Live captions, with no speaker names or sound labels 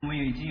们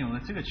也已经有了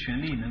这个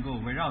权利，能够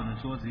围绕我们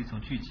的桌子一同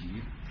聚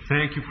集。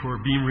Thank you for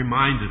being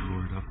reminded,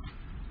 Lord, of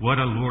what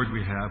a Lord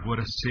we have, what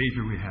a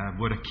Savior we have,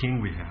 what a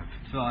King we have.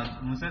 是吧？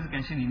我们再次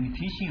感谢你，你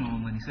提醒我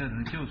们，你是何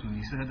等的救主，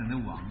你是何等的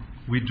王。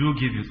We do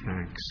give you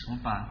thanks. 我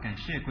们把感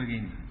谢归给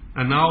你。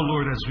And now,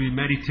 Lord, as we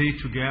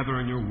meditate together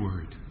on your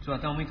word, 是吧？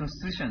当我们一同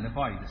思想你的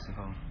话语的时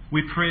候，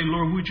 we pray,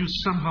 Lord, would you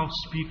somehow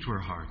speak to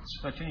our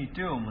hearts? 是吧？求你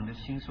对我们的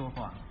心说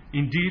话。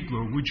 Indeed,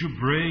 Lord, would you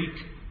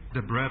break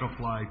the bread of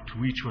life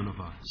to each one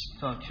of us?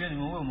 是吧？求你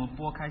们为我们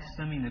拨开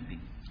生命的饼。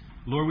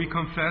 Lord, we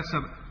confess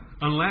that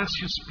unless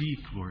you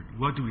speak, Lord,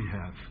 what do we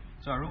have?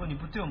 是吧？如果你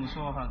不对我们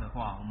说话的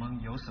话，我们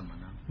有什么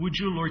呢？ Would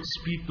you, Lord,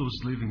 speak those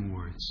living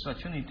words 是吧？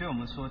求你对我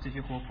们说这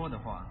些活泼的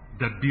话，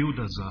 that build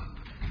us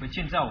up, 会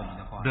建造我们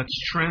的话， that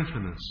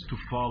strengthen us to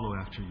follow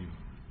after you,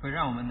 会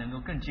让我们能够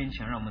更坚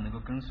强，让我们能够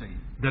跟随。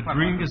 that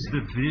bring us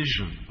the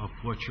vision of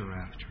what you're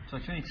after? 是吧？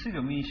求你赐给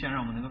我们意象，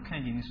让我们能够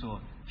看见你所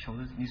求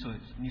的，你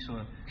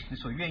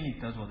所愿意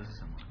得着的是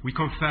什么。 We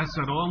confess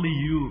that only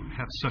you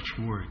have such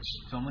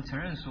words. 所以我们承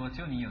认说，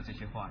只有你有这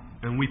些话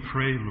语。 And we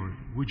pray, Lord,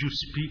 would you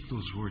speak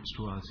those words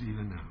to us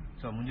even now?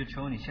 所以我们就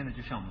求你现在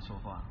就向我们说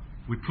话。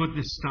 We put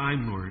this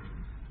time, Lord,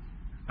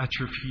 at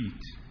your feet.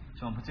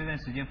 所以我们这段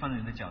时间放在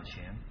你的脚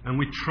前， And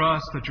we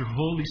trust that your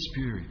Holy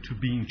Spirit to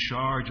be in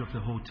charge of the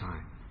whole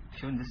time,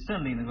 求你的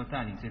圣灵能够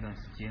带领这段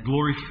时间，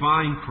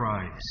 glorifying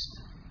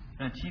Christ,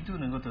 让基督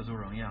能够得着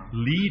荣耀，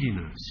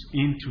 leading us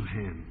into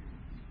Him.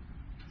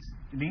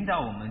 领导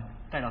我们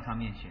带到他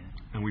面前。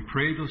 And we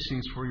pray those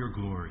things for your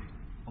glory.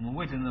 我们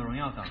为着你的荣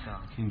耀祷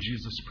告， In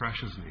Jesus'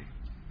 precious name.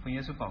 奉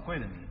耶稣宝贵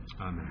的名。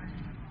 Amen.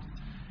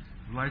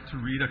 I'd like to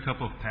read a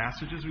couple of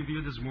passages with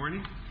you this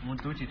morning, 我们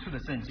读几处的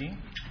圣经，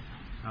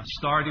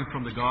 starting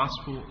from the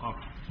Gospel of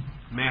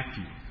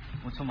Matthew.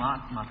 我从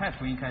马太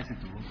福音开始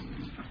读。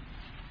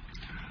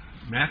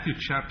 Matthew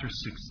chapter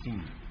 16.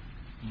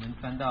 我们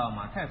翻到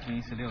马太福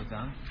音16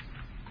章，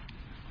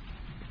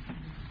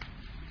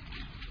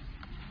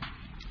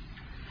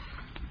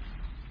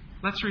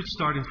 Let's read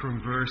starting from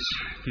verse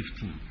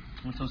 15.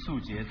 我们从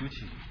15节读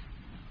起。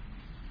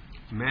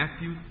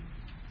 Matthew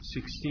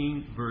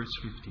 16, verse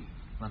 15.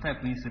 马太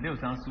福音16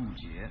章15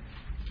节，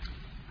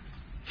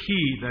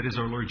 He, that is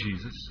our Lord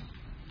Jesus,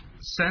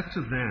 said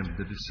to them,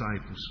 the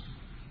disciples,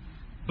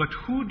 But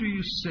who do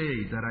you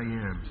say that I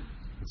am?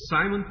 And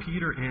Simon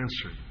Peter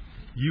answered,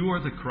 You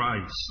are the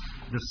Christ,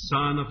 the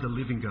Son of the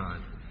living God.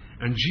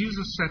 And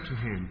Jesus said to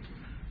him,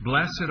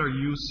 Blessed are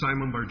you,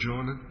 Simon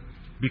Bar-Jonah,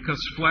 because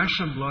flesh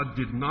and blood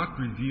did not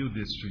reveal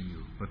this to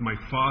you, but my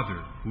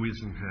Father who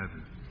is in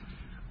heaven.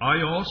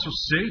 I also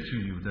say to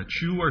you that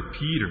you are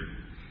Peter,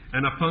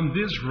 and upon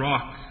this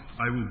rock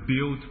I will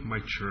build my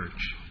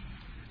church,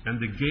 and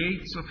the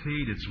gates of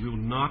Hades will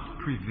not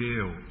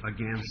prevail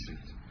against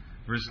it.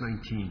 Verse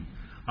 19,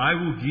 I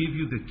will give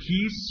you the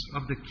keys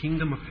of the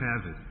kingdom of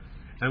heaven,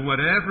 and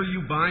whatever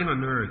you bind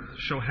on earth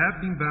shall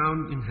have been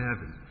bound in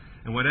heaven,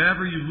 and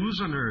whatever you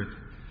loose on earth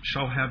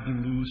shall have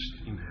been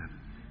loosed in heaven.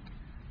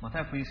 马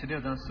太福音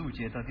16章15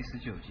节到第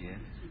19节，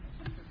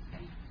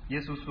耶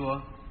稣说：“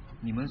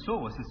你们说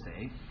我是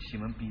谁？”西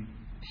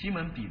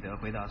门彼得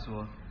回答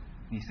说：“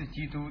你是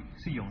基督，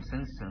是永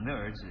生神的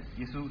儿子。”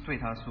耶稣对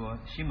他说：“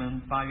西门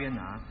巴约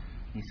拿，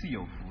你是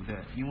有福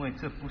的，因为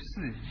这不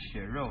是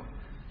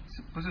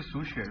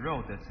属血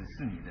肉的指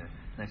示你的，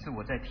乃是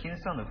我在天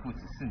上的父指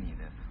示你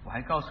的。我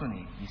还告诉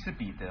你，你是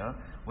彼得，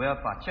我要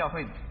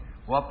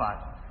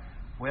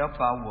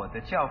把我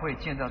的教会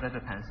建造在这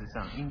磐石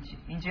上，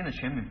阴间的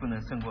权柄不能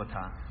胜过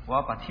它。我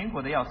要把天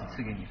国的钥匙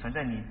赐给你，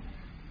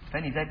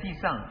凡你在地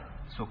上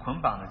所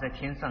捆绑的，在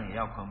天上也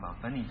要捆绑；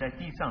凡你在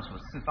地上所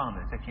释放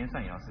的，在天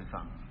上也要释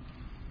放。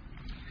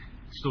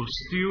 So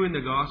still in the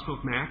Gospel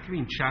of Matthew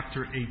in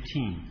chapter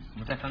 18, 我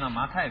们再翻到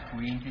马太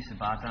福音第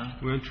18章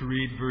we're going to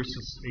read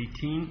verses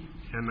 18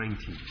 and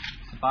 19.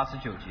 18、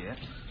19节。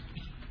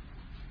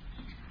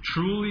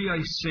 Truly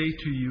I say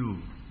to you,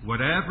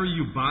 whatever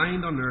you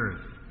bind on earth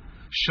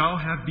shall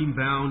have been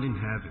bound in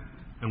heaven,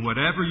 and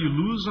whatever you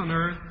loose on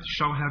earth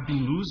shall have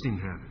been loosed in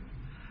heaven.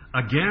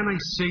 Again I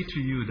say to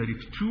you that if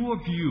two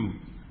of you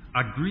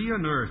agree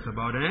on earth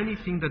about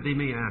anything that they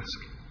may ask,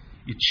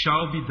 it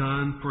shall be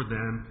done for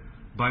them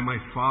by my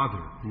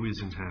Father who is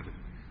in heaven.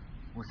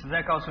 我实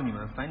在告诉你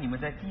们，凡你们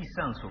在地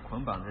上所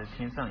捆绑的，在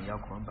天上也要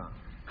捆绑；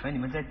凡你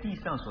们在地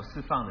上所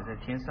释放的，在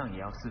天上也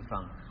要释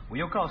放。我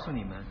又告诉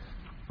你们，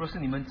若是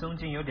你们中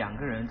间有2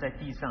个人在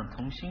地上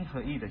同心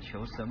合意的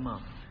求什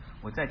么，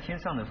我在天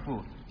上的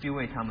父必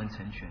为他们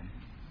成全。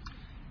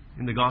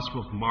 In the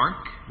Gospel of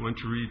Mark, we want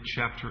to read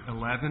chapter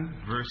 11,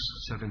 verse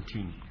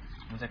 17.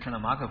 我们再看到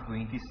马可福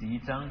音第11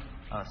章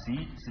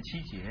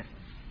17节。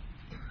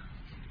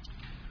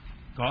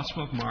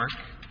 Gospel of Mark,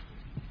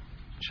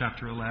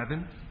 chapter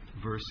 11,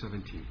 verse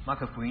 17. 马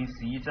可福音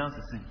11章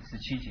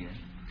17节。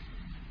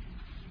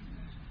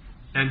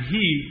 And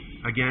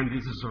he, again,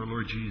 this is our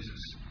Lord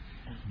Jesus,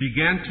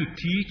 began to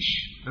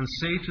teach and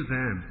say to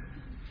them,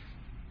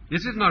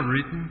 Is it not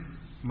written,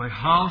 My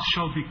house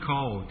shall be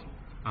called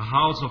a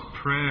house of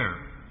prayer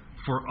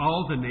for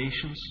all the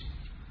nations,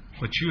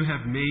 but you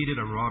have made it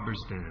a robber's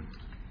den.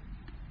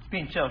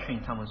 便教训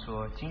他们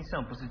说：经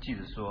上不是记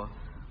着说，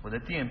我的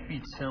殿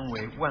必称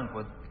为万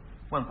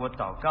国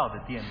祷告的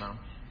殿吗？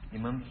你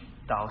们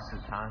倒使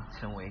它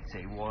成为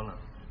贼窝了。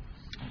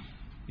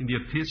In the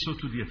epistle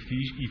to the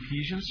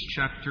Ephesians,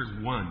 chapter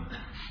 1,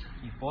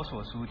 以弗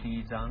所书第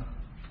1章。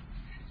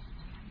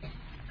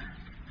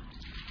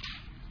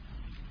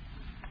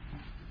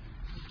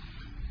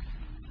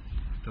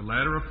the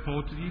letter of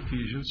Paul to the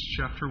Ephesians,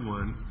 chapter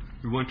 1,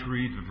 we want to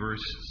read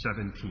verse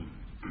 17.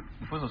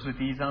 以弗所书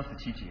第1章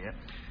17节。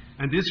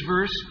And this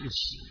verse is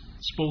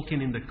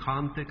spoken in the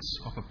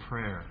context of a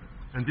prayer.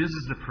 And this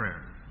is the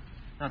prayer.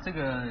 那这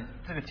个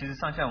其实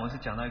上下文是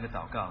讲到一个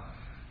祷告。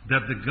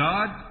That the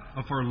God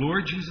of our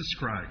Lord Jesus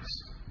Christ,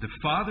 the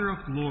Father of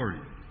glory,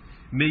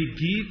 may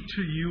give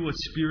to you a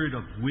spirit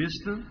of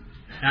wisdom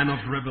and of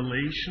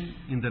revelation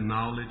in the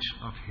knowledge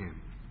of Him.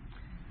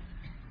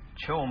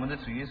 求我们的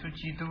主耶稣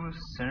基督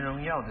神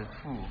荣耀的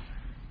父，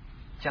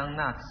将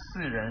那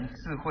赐人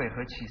智慧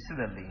和启示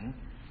的灵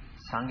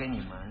赏给你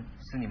们，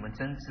使你们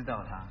真知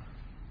道他。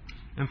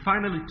And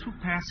finally, two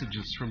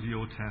passages from the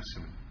Old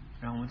Testament.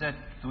 然后我们再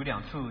读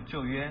2处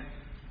旧约。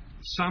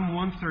Psalm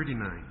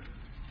 139.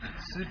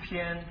 诗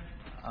篇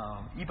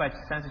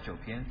139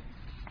篇。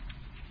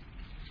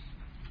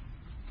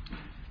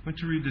I want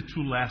to read the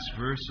two last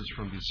verses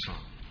from this psalm.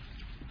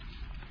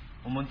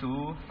 我们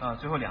读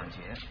最后2节。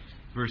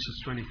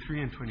Verses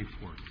 23 and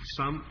 24.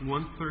 Psalm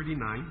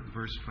 139,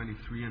 verse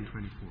 23 and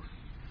 24.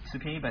 诗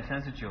篇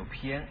139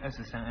篇23、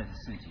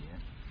24节。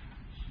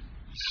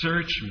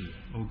Search me,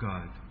 O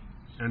God,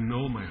 and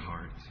know my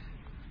heart.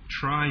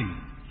 Try me,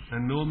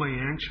 and know my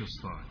anxious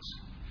thoughts.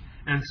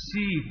 And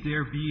see if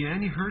there be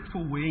any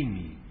hurtful way in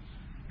me,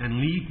 and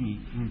lead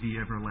me in the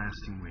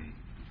everlasting way.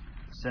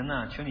 神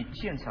啊，求你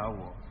鉴察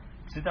我，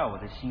知道我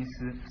的心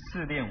思，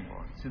试炼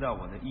我，知道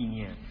我的意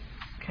念，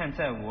看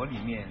在我里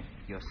面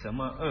有什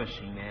么恶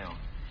行没有，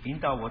引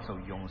导我走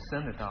永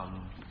生的道路。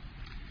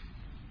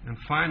And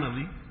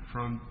finally,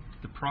 from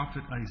the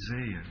prophet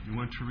Isaiah, you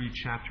want to read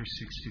chapter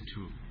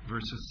 62,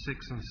 verses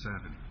 6 and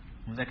 7.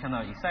 我们再看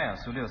到以赛亚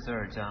书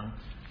62章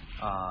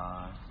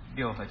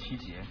6和7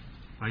节。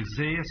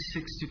Isaiah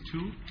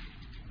 62,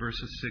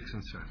 verses 6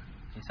 and 7.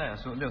 以赛亚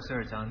书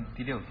62章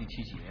第6、第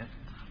7节。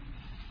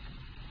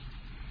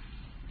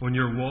On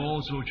your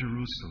walls, O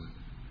Jerusalem,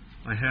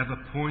 I have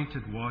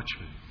appointed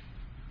watchmen.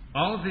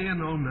 All day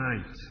and all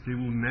night, they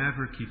will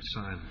never keep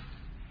silent.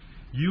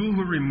 You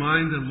who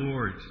remind the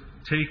Lord,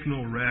 take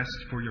no rest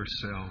for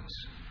yourselves,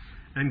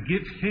 and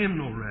give Him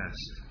no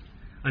rest,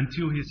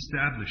 until He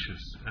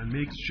establishes and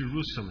makes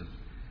Jerusalem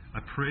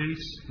a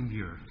praise in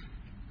the earth.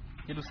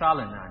 耶路撒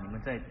冷啊，你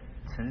们在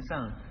城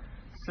上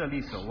设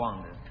立守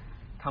望的，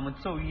他们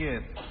昼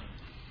夜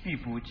必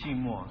不寂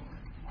寞，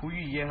呼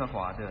吁耶和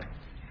华的，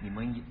你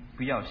们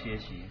不要歇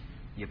息，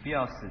也不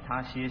要使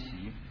他歇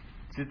息，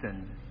只等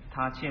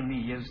他建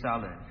立耶路撒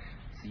冷，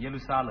使耶路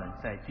撒冷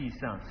在地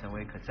上成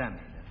为可赞美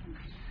的。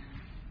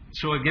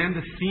So again,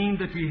 the theme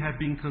that we have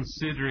been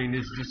considering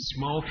is this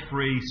small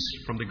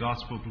phrase from the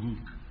Gospel of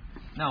Luke.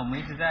 那我们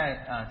一直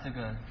在这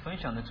个分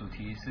享的主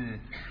题是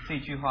这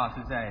句话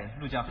是在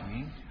路加福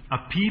音。A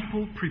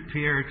people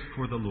prepared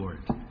for the Lord.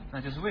 那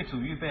就是为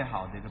主预备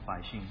好的一个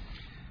百姓。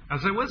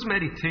As I was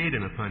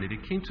meditating upon it,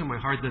 it came to my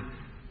heart that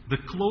the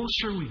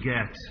closer we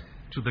get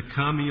to the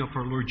coming of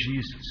our Lord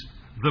Jesus,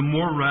 the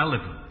more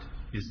relevant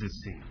is this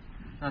theme.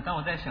 那当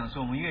我在想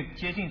说，我们越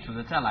接近主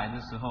的再来的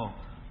时候，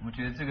我们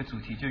觉得这个主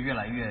题就越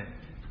来越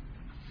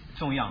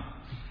重要。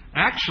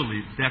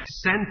Actually, that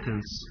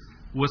sentence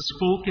was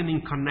spoken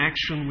in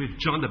connection with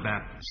John the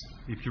Baptist,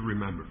 if you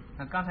remember.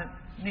 那刚才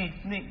那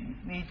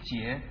一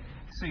节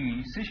是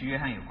与施洗约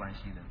翰有关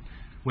系的。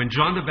When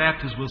John the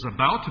Baptist was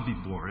about to be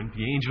born,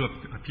 the angel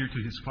appeared to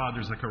his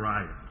father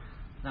Zechariah.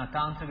 那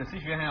当这个施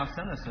洗约翰要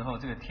生的时候，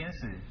这个天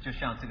使就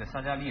向这个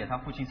撒迦利亚他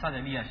父亲撒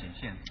迦利亚显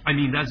现。I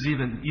mean, that's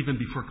even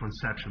before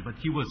conception, but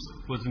he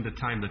wasn't the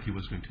time that he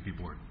was going to be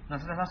born. 那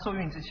是在他受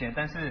孕之前，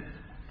但是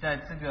在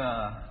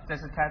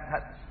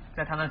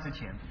他那之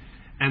前。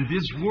And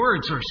these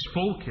words are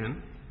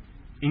spoken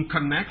in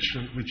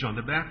connection with John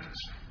the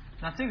Baptist.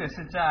 那这个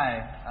是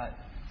在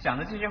讲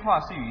的这些话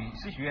是与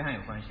施洗约翰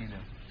有关系的。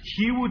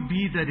He would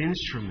be that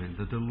instrument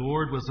that the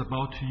Lord was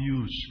about to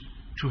use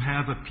to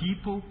have a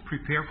people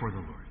prepare for the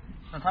Lord.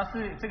 那他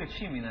是这个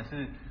器皿呢，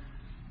是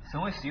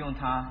神会使用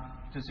它，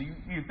就是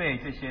预备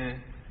这些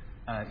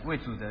为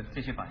主的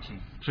这些百姓。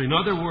So in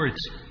other words,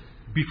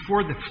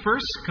 before the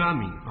first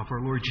coming of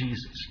our Lord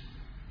Jesus,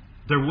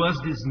 there was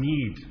this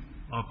need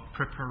of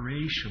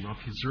preparation of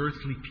His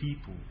earthly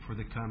people for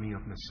the coming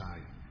of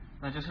Messiah.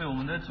 那就是我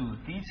们的主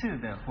第一次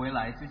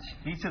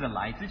的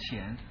来之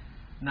前，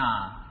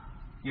那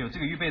有这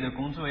个预备的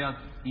工作要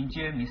迎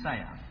接弥赛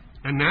亚。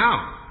And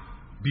now,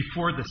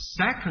 before the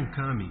second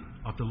coming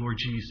of the Lord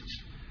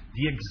Jesus,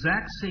 the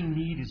exact same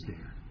need is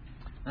there.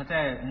 那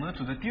在我们的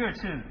主的第二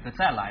次的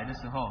再来的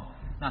时候，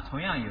那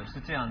同样是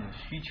这样的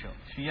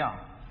需要。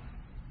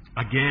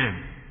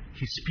Again,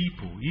 His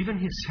people, even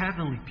His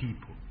heavenly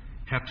people,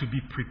 have to be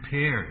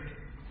prepared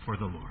for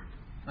the Lord.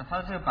 那他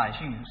的这个百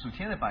姓，属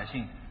天的百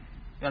姓，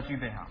要具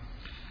备好。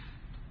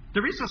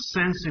there is a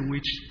sense in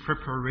which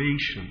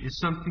preparation is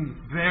something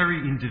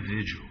very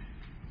individual.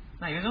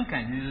 那有一种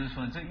感觉就是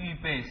说，这预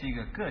备是一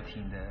个个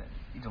体的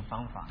一种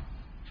方法。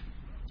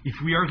If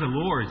we are the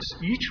Lord's,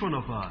 each one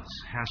of us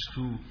has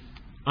to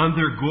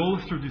undergo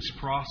through this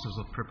process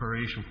of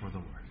preparation for the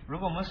Lord. 如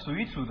果我们属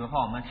于主的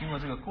话，我们经过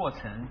这个过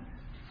程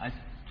来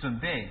准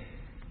备，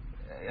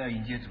要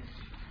迎接主。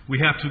We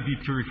have to be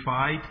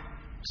purified,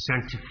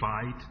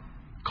 sanctified,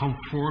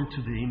 conformed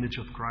to the image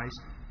of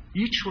Christ.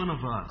 Each one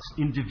of us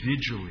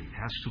individually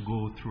has to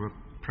go through a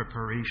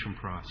preparation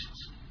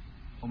process.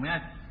 我们要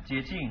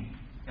洁净，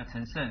要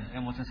成圣，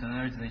要磨成神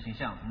儿子的形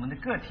象。我们的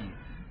个体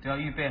都要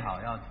预备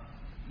好，要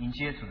迎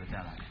接主的再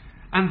来。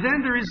And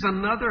then there is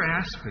another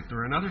aspect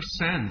or another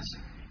sense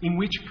in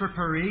which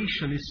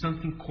preparation is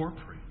something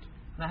corporate.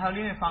 那还有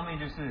另外一方面，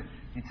就是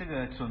你这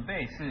个准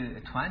备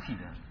是团体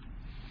的。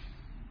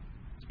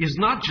It's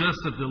not just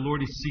that the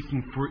Lord is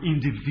seeking for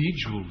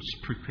individuals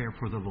prepare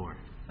for the Lord.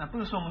 那不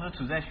是说我们的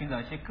主在寻找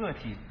一些个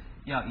体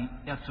要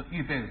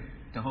预备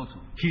等候主。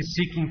He's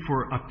seeking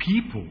for a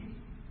people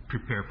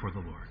prepare for the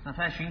Lord. 那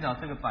他在寻找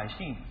这个百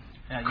姓，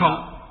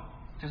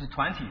就是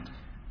团体。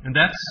And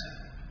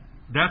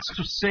that's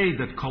to say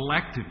that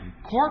collectively,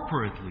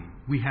 corporately,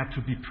 we have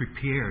to be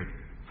prepared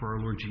for our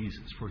Lord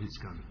Jesus, for His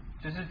coming.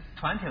 就是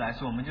团体来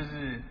说，我们就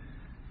是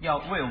要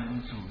为我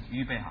们主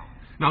预备好。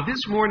Now,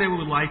 this morning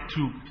we would like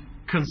to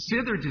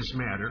consider this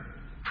matter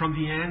from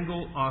the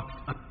angle of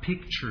a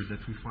picture that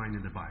we find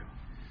in the Bible.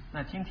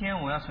 那今天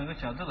我要从一个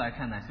角度来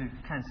看，乃是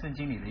看圣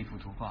经里的一幅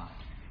图画。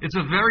It's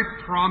a very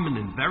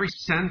prominent, very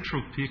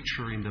central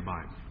picture in the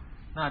Bible.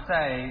 那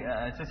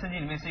在这圣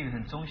经里面是一个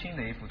很中心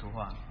的一幅图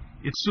画。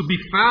It's to be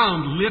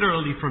found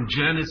literally from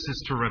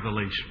Genesis to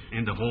Revelation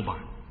in the whole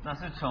Bible. 那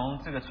是从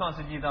这个创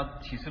世纪到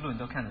启示录你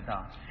都看得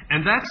到。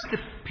And that's the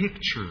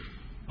picture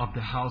of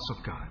the house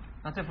of God.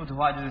 那这幅图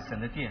画就是神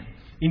的殿。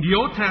In the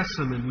Old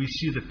Testament, we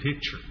see the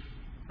picture.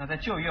 那在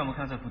旧约我们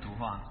看这幅图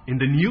画。In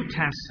the New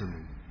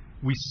Testament,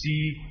 we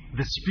see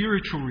the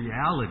spiritual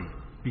reality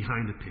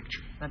behind the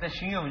picture. 那在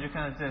新约我们就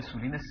看到这属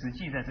灵的实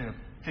际在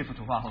这幅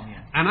图画后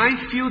面。And I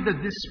feel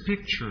that this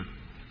picture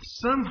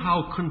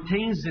somehow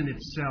contains in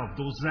itself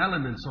those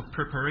elements of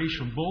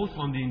preparation both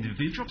on the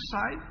individual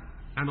side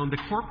and on the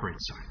corporate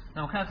side.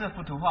 那我看到这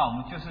幅图画，我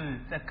们就是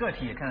在个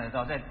体也看得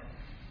到，在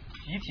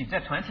集体、在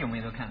团体我们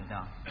也都看得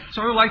到。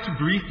So I would like to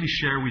briefly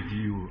share with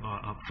you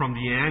from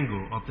the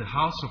angle of the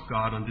house of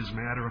God on this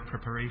matter of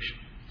preparation.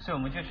 所以我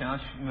们就想要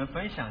与你们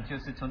分享，就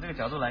是从这个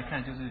角度来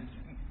看，就是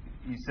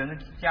以神的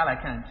家来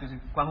看，就是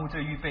关乎这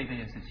个预备这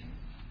件事情。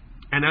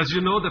And as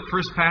you know, the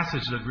first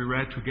passage that we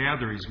read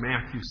together is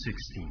Matthew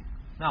 16.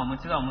 那我们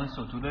知道我们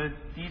所读的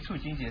第一处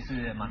经节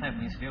是马太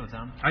福音16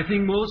章。I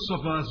think most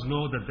of us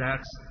know that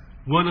that's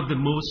one of the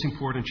most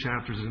important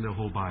chapters in the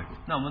whole Bible.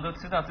 那我们都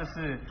知道这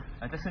是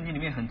在圣经里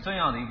面很重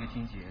要的一个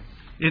经节。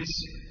It's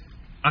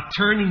a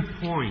turning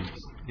point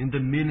in the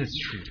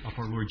ministry of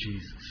our Lord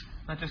Jesus.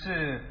 那就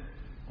是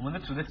我们的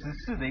主的执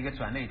事的一个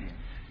转捩点。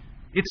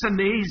It's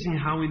amazing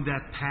how in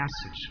that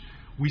passage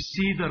we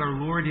see that our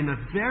Lord, in a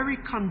very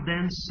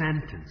condensed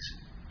sentence,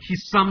 He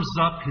sums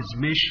up His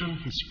mission,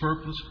 His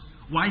purpose,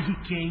 why He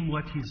came,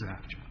 what He's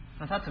after.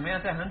 那他怎么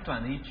样在很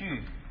短的一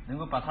句，能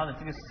够把他的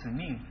这个使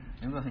命，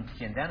能够很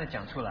简单的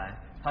讲出来？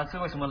他是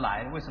为什么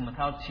来？为什么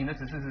他要行的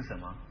指示是什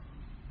么？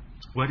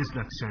 What is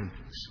that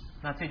sentence?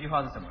 那这句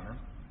话是什么呢？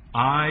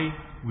 I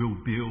will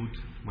build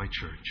my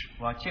church.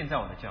 我要建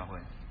造我的教会。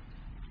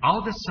 All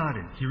of a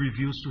sudden, He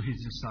reveals to His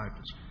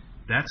disciples,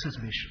 that's His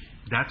mission.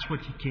 That's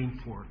what He came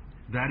for.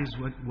 That is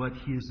what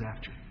He is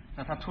after.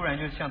 那他突然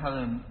就向他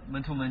的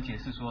门徒们解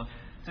释说，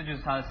这就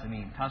是他的使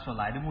命，他所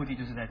来的目的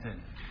就是在这里。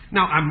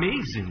 Now,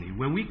 amazingly,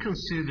 when we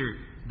consider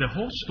the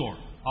whole story,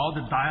 all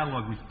the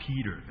dialogue with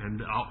Peter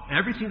and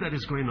everything that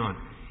is going on,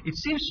 it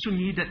seems to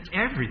me that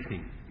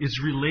everything is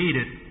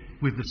related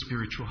with the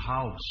spiritual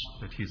house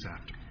that He's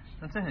after.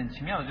 那这很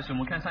奇妙的就是，我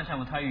们看上下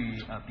文他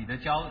与彼得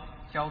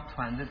交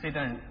谈的这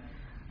段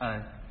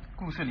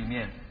故事里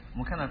面，我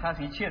们看到他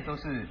一切都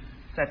是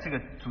在这个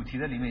主题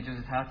的里面，就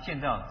是他要建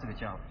造这个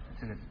教会。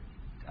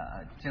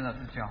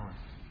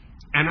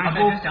And I 他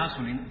hope, 就想要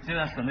属灵，建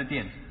造神的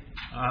殿。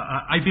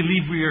I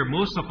believe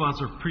most of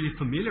us are pretty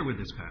familiar with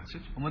this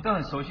passage. 我们都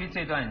很熟悉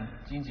这段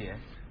经节。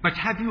But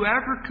have you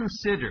ever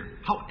considered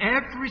how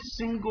every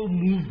single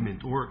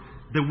movement or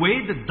the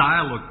way the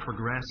dialogue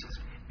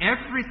progresses,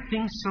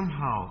 everything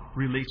somehow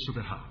relates to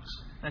the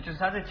house? 那就是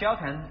他的交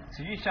谈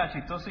持续下去，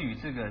都是与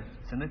这个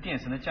神的殿、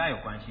神的家有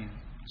关系。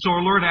So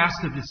our Lord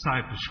asked the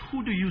disciples,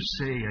 "Who do you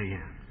say I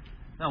am?"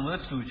 那我们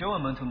的主就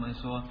问门徒们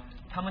说，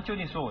他们究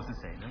竟说我是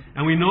谁呢？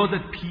 And we know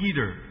that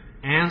Peter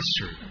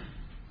answered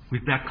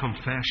with that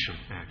confession,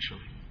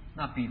 actually.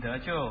 那彼得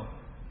就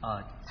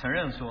承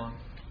认说，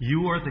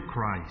 You are the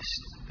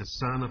Christ, the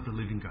Son of the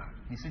living God.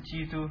 你是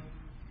基督，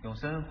永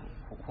生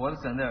活的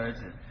神的儿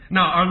子。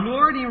 Now, our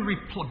Lord,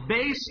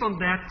 based on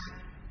that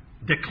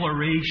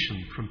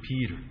declaration from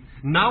Peter,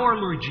 now our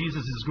Lord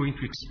Jesus is going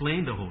to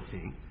explain the whole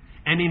thing.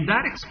 And in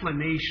that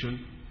explanation,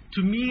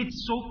 to me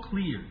it's so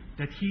clear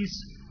that He's,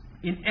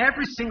 in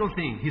every single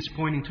thing, He's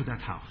pointing to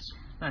that house.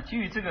 那基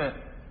于这个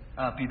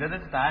彼得的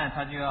答案，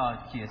他就要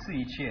解释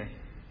一切。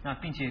那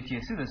并且解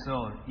释的时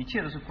候，一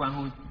切都是关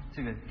乎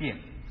这个殿。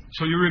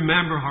So you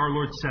remember how our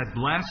Lord said,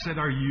 "Blessed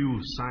are you,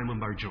 Simon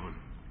Bar-Jonah."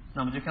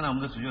 那我们就看到我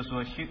们的主就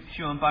说：“西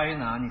门巴约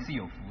拿，你是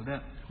有福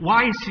的。”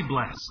 Why is he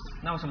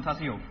blessed? 那为什么他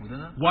是有福的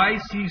呢？ Why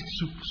is he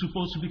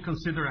supposed to be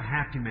considered a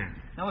happy man?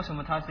 那为什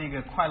么他是一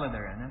个快乐的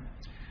人呢？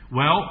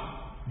 Well,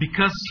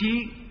 because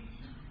he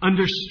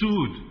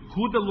understood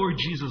who the Lord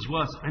Jesus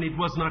was, and it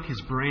was not his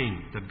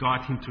brain that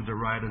got him to the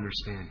right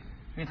understanding.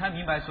 因为他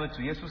明白说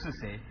主耶稣是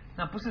谁，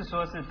那不是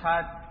说是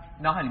他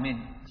脑海里面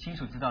清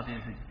楚知道这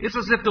件事情。It's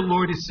as if the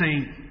Lord is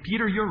saying,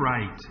 Peter, you're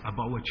right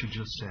about what you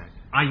just said.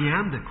 I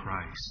am the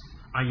Christ.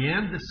 I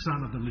am the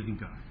Son of the living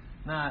God.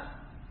 那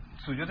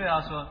主就对他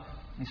说：“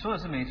你说的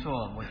是没错，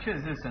我确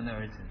实是神的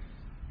儿子。”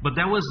 But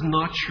that was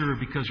not sure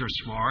because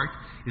you're smart.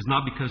 It's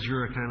not because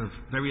you're kind of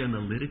very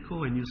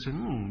analytical and you say,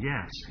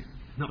 yes.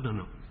 No.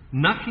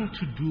 Nothing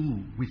to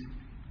do with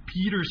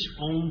Peter's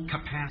own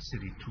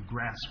capacity to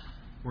grasp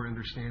or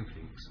understand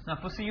things. 那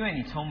不是因为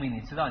你聪明，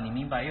你知道，你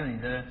明白，用你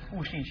的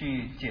悟性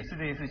去解释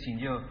这些事情，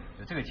就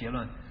有这个结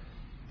论。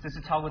这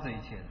是超过这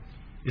一切的。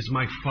 It's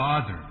my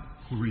Father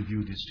who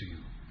revealed this to you.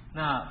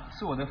 那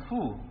是我的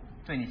父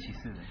对你启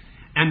示的。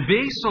 And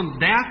based on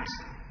that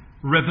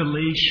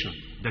revelation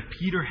that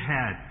Peter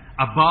had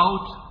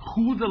about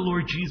who the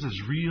Lord Jesus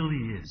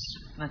really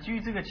is. 那基于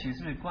这个启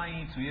示，关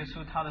于主耶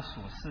稣他的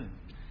所事。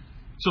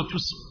 So to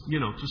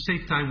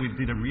save time, we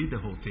didn't read the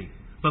whole thing.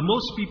 But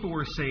most people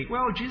were saying,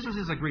 well, Jesus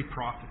is a great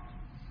prophet.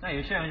 那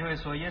有些人就会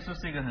说，耶稣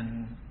是一个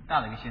很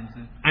大的一个先知。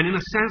 And in a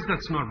sense,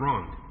 that's not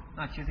wrong.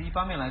 那其实一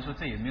方面来说，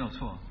这也没有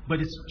错。 But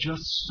it's just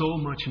so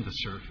much in the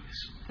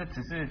surface. 这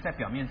只是在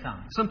表面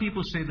上。 Some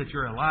people say that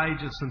you're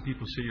Elijah. Some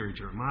people say you're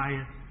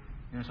Jeremiah.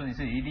 有人说你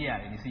是以利亚，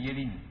你是耶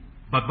利米。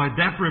 But by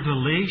that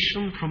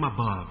revelation from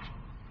above,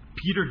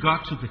 Peter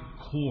got to the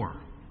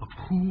core of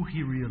who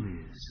he really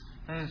is.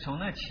 但是从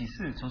那启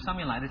示，从上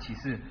面来的启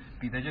示，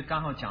彼得就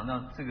刚好讲到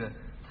这个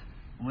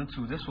我们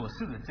主的所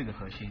示的这个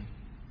核心。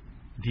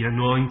 The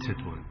anointed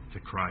one, the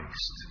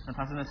Christ. 那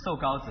他是那受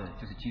膏者，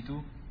就是基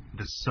督，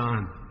 The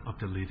Son of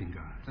the living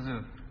God. 这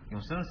是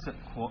永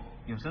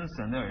生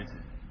神的儿子。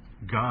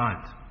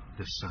 God,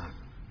 the Son.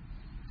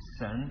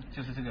 神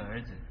就是这个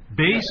儿子。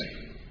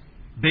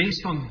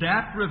 Based on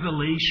that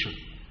revelation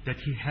that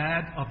he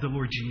had of the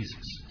Lord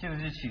Jesus, 这个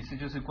是启示，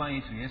就是关于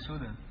主耶稣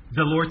的。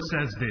 the Lord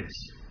says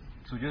this.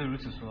 主就是如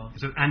此说 He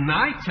says, and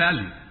I tell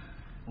you,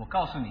 我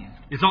告诉你，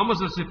 it's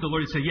almost as if the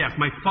Lord said, yes,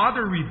 my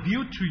Father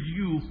revealed to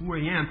you who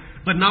I am,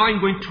 but now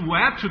I'm going to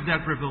add to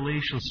that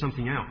revelation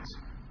something else.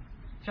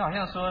 就好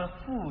像说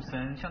父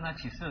神向他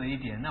启示了一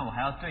点，那我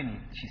还要对你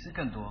启示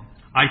更多。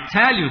 I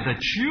tell you that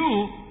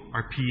you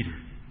are Peter.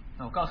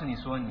 那我告诉你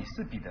说你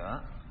是彼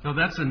得。 Now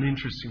that's an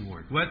interesting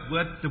word.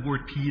 What the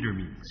word Peter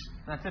means.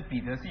 那这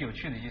彼得是有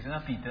趣的意思。那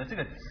彼得这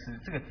个词、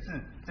这个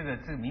字、这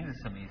个名字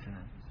是什么意思呢？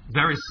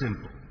 Very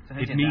simple.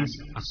 It means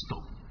a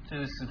stone. 就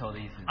是石头的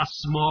意思。 A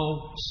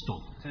small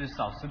stone. 就是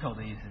少石头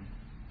的意思。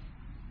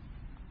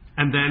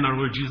 And then our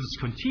Lord Jesus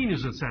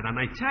continues and said, and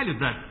I tell you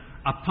that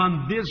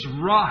upon this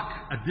rock,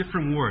 a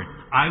different word,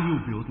 I will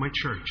build my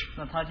church.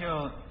 那他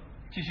就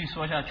继续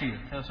说下去，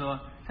他就说，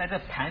在这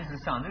磐石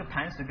上，这个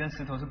磐石跟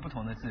石头是不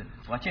同的字，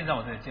我要建造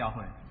我这个教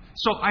会。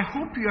 So I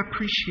hope you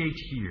appreciate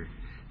here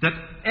that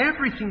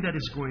everything that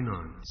is going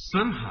on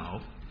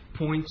somehow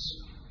points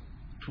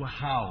to a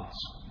house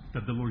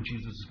that the Lord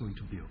Jesus is going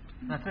to build.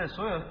 那这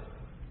所有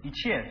一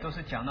切都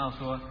是讲到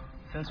说，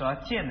神所要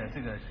建的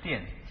这个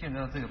殿，建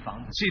造这个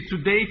房子。 See,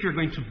 today if you're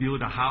going to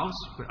build a house,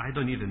 but I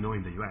don't even know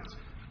in the U.S.,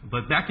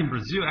 but back in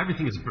Brazil,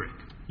 everything is brick.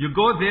 You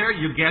go there,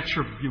 you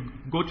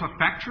go to a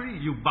factory,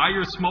 you buy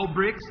your small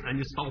bricks, and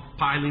you start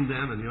piling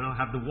them, and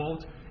have the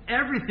walls.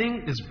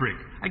 Everything is brick.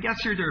 I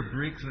guess here there are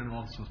bricks and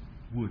also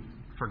wood.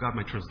 Forgot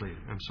my translator.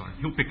 I'm sorry.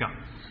 He'll pick up.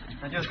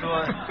 那就是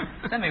说，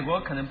在美国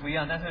可能不一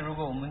样，但是如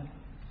果我们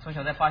从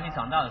小在巴西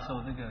长大的时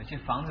候，这个其实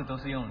房子都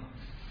是用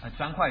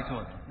砖块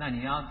做的。那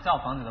你要造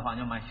房子的话，你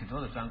要买许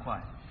多的砖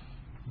块。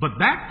 But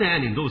back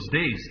then, in those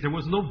days, there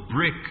was no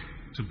brick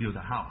to build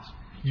a house.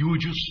 You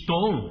would use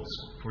stones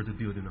for the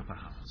building of a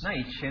house. 那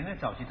以前的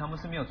早期他们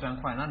是没有砖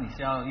块，那你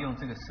是要用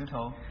这个石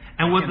头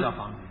And 来建造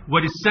房子。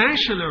what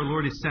essentially our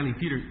Lord is telling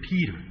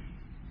Peter,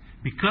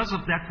 because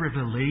of that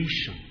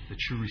revelation that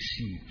you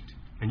received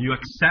and you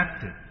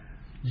accepted,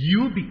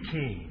 you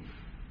became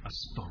a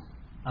stone,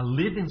 a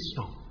living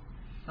stone.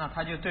 那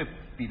他就对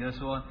彼得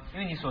说：“因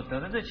为你所得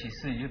的这启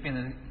示，你就变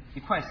成一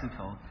块石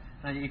头，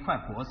那就一块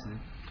薄石。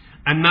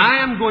 And I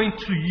am going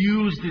to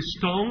use this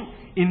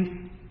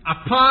stone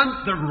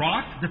upon the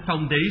rock, the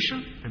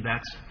foundation, and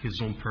that's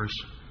his own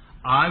person.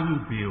 I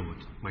will build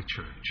my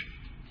church.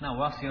 那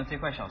我要使用这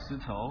块小石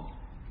头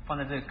放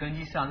在这个根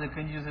基上，这个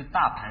根基就是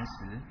大磐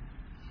石，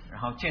然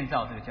后建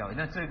造这个教会。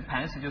那这个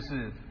磐石就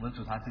是我们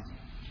主他自己。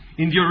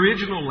 In the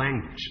original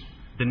language,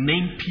 the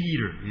name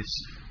Peter is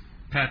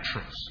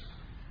Petros,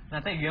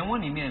 那在原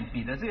文里面，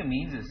彼得这个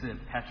名字是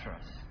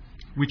Petros，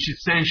 which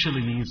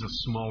essentially means a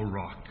small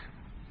rock,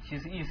 其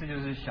实意思就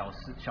是小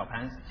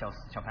磐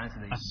石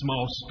的意 a 思，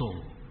 small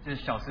stone. 就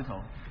是小石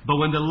头。But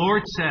when the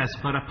Lord says,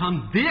 "But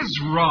upon this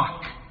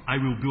rock I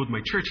will build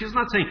my church," He's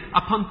not saying,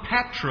 "Upon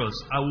Petros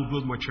I will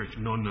build my church."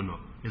 No.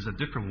 It's a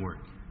different word.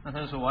 那他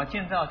就说我要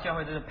建造教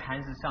会这个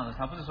磐石上的，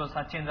他不是说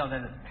他建造在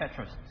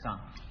Petros 上。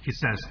He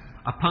says,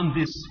 "Upon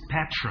this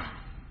Petra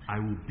I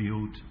will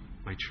build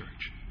my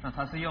church." 那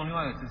他是用另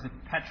外一个字是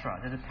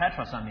Petra， 在这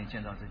Petra 上面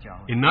建造这教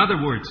会。In other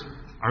words,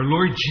 our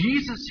Lord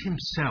Jesus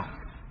Himself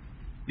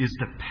is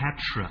the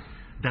Petra,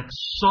 that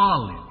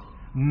solid,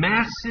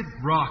 massive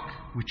rock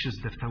which is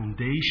the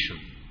foundation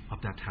of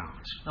that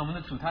house. 那我们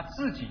的主他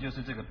自己就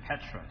是这个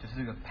Petra， 就是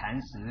这个磐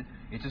石，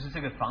也就是这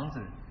个房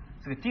子、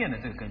这个殿的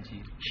这个根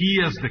基。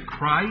He, as the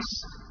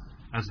Christ,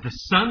 as the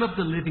Son of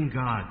the living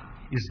God,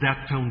 is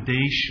that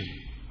foundation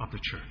of the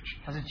church.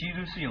 他是基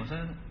督，是永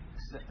生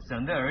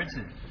神的儿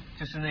子，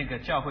就是那个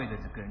教会的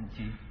这个根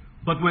基。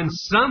But when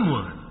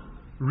someone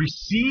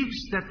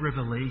receives that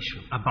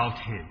revelation about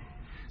Him,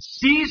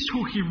 sees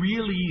who He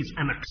really is,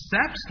 and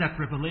accepts that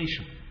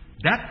revelation,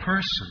 that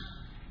person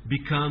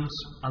becomes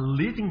a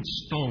living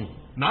stone.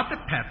 Not the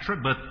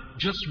Petra, but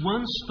just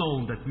one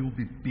stone that will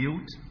be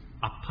built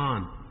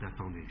upon that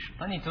foundation.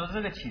 当你得到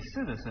这个启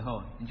示的时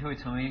候，你就会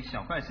成为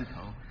小块石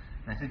头，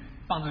乃是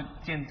帮助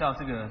建造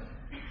这个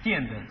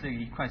殿的这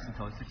一块石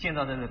头，是建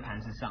造在这个磐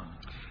石上。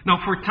Now,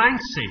 for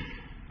time's sake,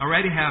 I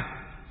already have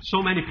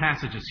so many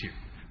passages here.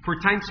 For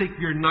time's sake,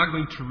 we are not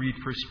going to read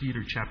 1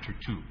 Peter chapter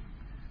 2.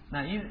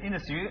 那因着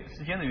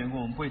时间的缘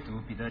故，我们不会读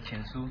彼得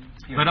前书。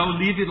But I'll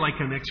leave it like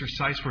an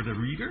exercise for the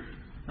reader.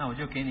 那我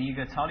就给你一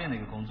个操练的一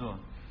个工作。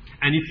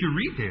And if you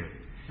read there,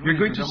 you're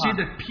going to see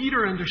that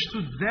Peter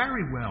understood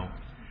very well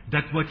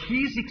that what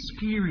he's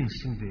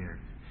experiencing there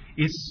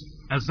is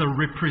as a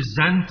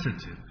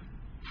representative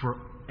for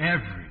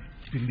every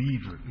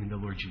believer in the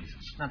Lord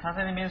Jesus. 那他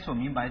在那边所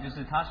明白，就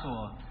是他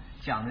所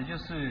讲的，就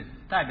是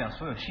代表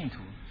所有信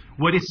徒。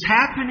What is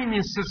happening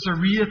in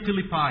Caesarea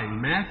Philippi, in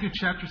Matthew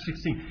chapter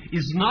 16,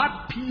 is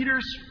not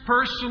Peter's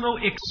personal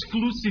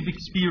exclusive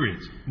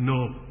experience.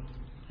 No.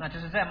 那就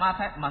是在马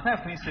太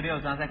福音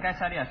16章，在该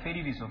撒利亚腓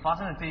立比所发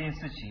生的这件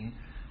事情，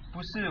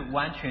不是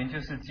完全就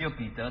是只有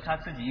彼得他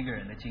自己一个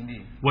人的经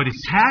历。What is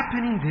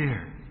happening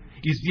there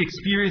is the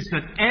experience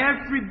that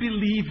every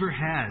believer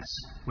has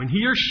when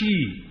he or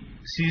she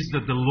sees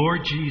that the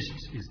Lord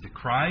Jesus is the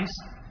Christ,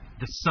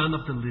 the Son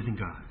of the living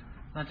God.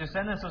 那就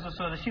在那时候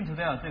所有的信徒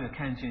都要有这个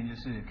看见，就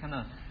是看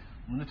到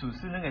我们的主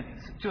是那个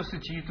就是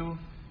基督，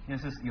那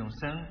是永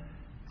生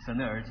神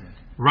的儿子。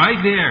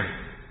Right there,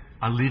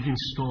 a living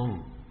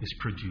stone is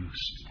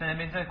produced. 在那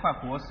边这块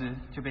活石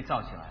就被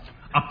造起来了。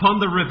Upon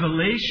the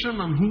revelation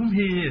on whom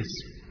He is,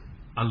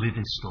 a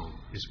living stone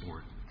is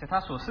born. 在他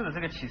所示的这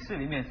个启示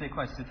里面，这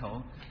块石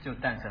头就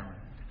诞生了。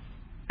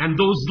And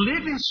those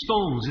living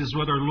stones is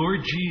what our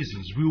Lord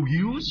Jesus will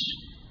use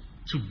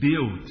to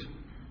build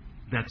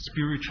that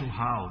spiritual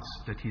house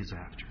that He is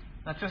after.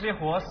 那这些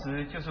活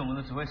石就是我们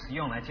的主会使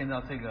用来建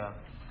造这个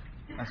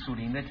属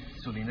灵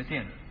的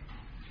殿。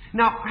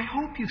Now, I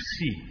hope you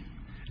see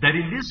that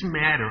in this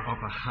matter of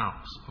a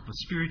house, of a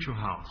spiritual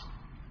house,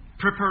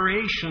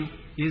 preparation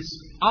is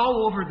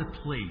all over the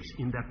place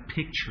in that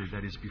picture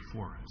that is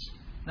before us.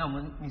 那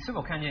你是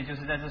否看见，就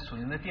是在这属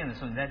灵的殿的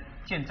时候，你在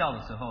建造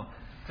的时候，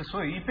这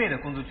所有预备的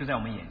工作就在我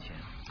们眼前。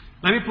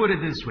Let me put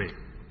it this way.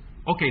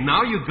 Okay,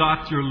 now you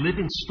got your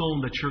living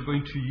stone that you're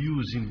going to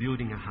use in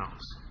building a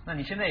house. 那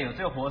你现在有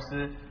这个活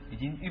石，已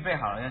经预备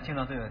好了，要建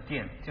造这个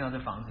殿，建造这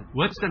个房子。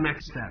What's the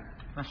next step?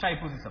 那下一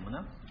步是什么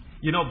呢？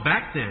 You know,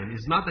 back then,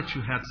 it's not that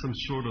you had some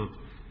sort of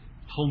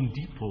Home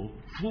Depot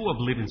full of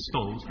living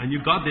stones, and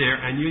you got there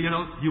and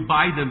you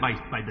buy them by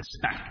the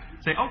stack.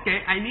 Say,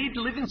 okay, I need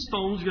living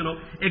stones,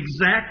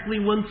 exactly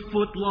 1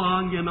 foot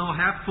long,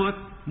 half foot.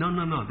 No.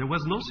 There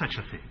was no such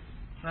a thing.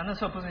 那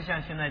时候不是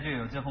像现在就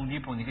有这 Home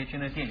Depot， 你可以去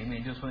那店里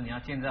面，就说你要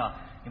建造，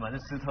你把这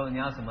石头你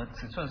要什么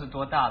尺寸是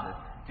多大的，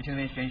就去那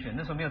边选。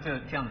那时候没有这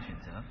样的选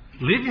择。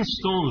Living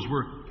stones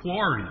were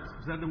quarried.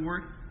 Is that the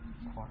word?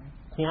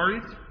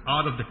 Quarried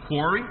out of the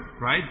quarry,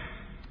 right?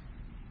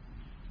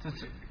 就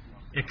是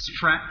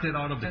extracted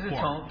out of the 就是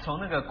quarry. 从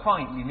那个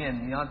矿里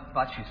面你要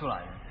把它取出来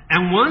的。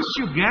And once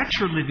you get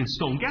your living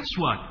stone, guess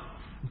what?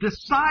 The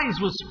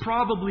size was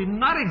probably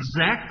not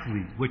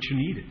exactly what you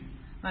needed.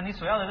 那你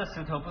所要的这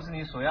石头不是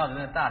你所要的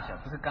那个大小，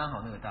不是刚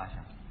好那个大小。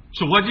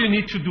So what do you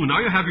need to do?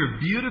 Now you have your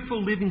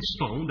beautiful living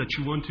stone that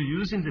you want to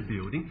use in the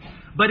building,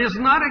 but it's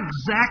not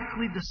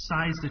exactly the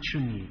size that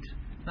you need.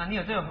 那你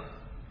有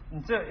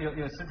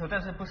有石头，但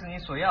是不是你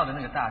所要的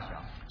那个大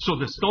小。So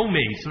the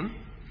stonemason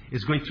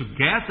is going to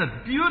get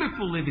that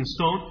beautiful living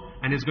stone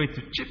and is going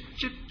to chip,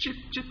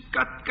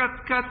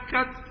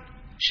 cut,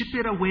 chip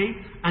it away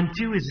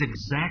until it's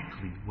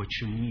exactly what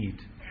you need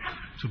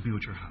to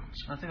build your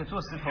house. 那这个做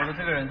石头的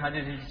这个人，他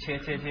就去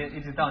切，一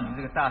直到你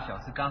这个大小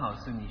是刚好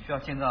是你需要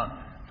建造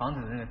房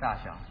子的那个大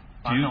小，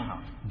把它弄好。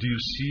Do you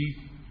see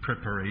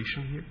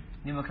preparation here?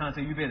 你有没有看到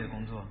这预备的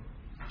工作？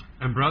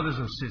 And brothers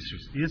and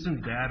sisters,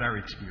 isn't that our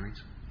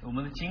experience? 我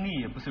们的经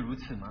历也不是如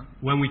此吗？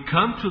 When we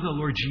come to the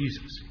Lord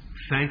Jesus,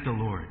 thank the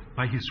Lord.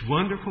 By His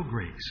wonderful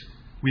grace,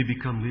 we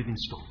become living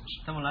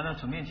stones. 当我们来到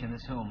主面前的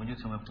时候，我们就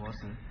成为活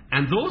石。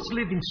 And those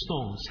living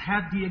stones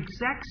have the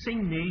exact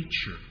same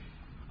nature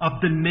of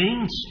the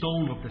main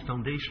stone of the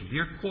foundation. They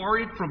are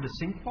quarried from the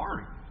same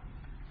quarry.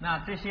 那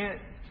这些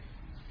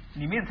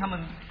里面，他们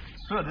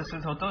所有的石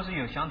头都是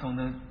有相同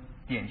的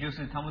点，就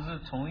是他们是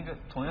从一个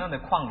同样的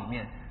矿里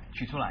面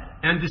取出来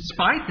的。 And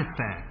despite the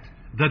fact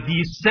that the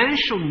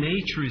essential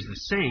nature is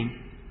the same,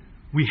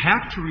 we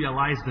have to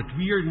realize that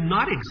we are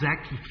not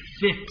exactly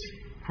fit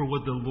for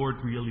what the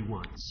Lord really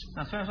wants.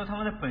 那虽然说他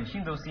们的本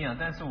性都是一样，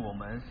但是我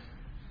们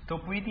都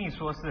不一定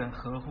说是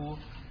合乎，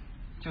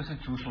就是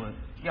主所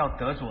要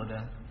得着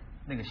的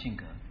那个性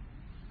格。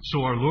 So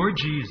our Lord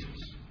Jesus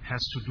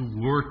has to do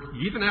work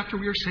even after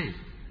we are saved.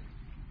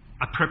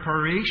 A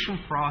preparation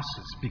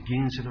process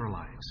begins in our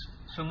lives.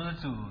 所以我们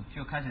的主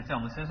就开始在我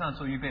们身上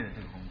做预备的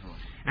这个工作。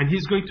 And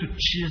He's going to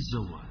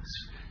chisel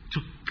us, to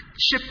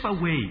chip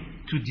away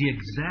to the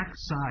exact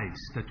size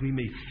that we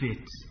may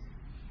fit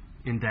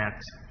in that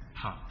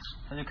house.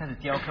 他就开始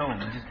雕刻我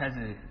们，就开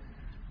始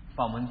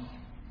把我们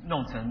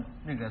弄成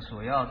那个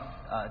所要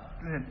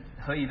那个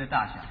合宜的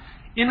大小。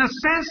 In a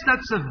sense,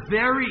 that's a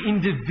very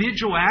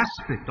individual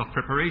aspect of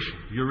preparation.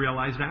 You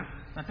realize that?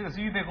 那这个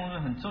是预备工作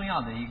很重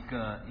要的一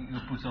个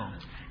步骤。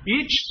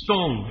 Each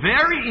stone,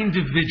 very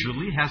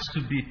individually, has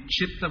to be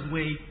chipped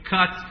away,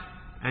 cut,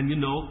 and,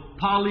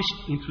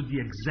 polished into the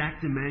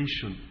exact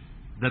dimension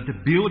that the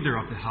builder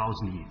of the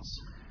house needs.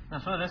 那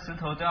所有的石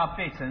头都要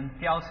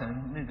雕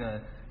成那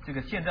个这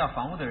个建造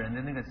房屋的人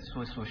的那个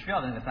所需要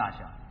的那个大小。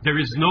 There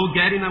is no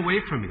getting away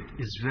from it.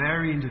 It's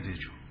very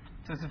individual.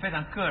 这是非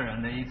常个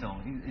人的一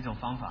种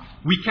方法。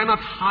 We cannot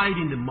hide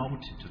in the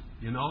multitude,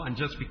 and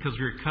just because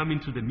we're coming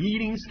to the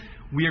meetings,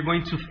 we are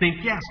going to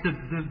think, yes,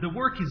 the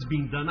work is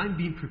being done, I'm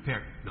being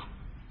prepared. No.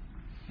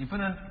 你不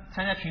能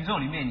参加群众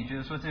里面，你觉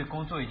得说这个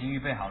工作已经预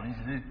备好了，你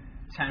只是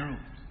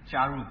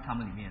加入他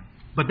们里面。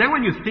 But then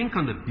when you think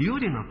on the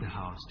building of the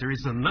house, there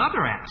is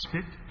another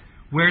aspect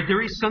where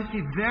there is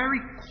something very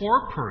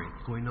corporate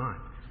going on.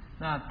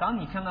 那当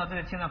你看到这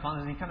个建造房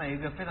子，你看到有一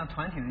个非常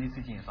团体的一件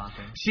事情也发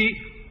生。 See,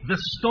 the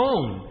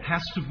stone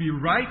has to be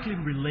rightly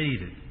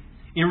related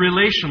in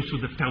relation to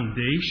the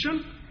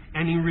foundation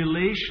and in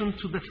relation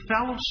to the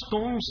fellow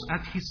stones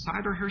at his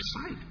side or her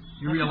side.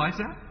 You realize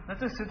that? 那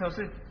这石头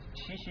是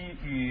其实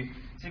与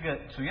这个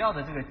主要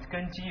的这个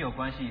根基有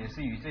关系，也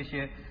是与这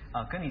些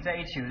跟你在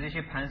一起的这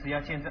些磐石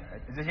要建造，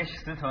这些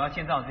石头要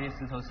建造的这些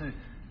石头是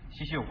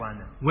息息有关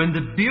的。 When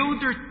the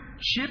builder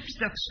chips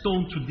that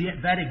stone to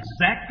that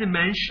exact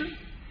dimension,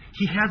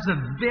 he has a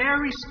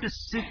very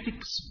specific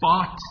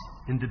spot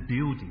in the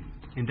building,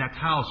 in that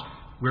house,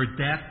 where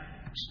that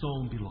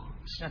stone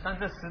belongs. 那当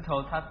这石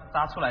头它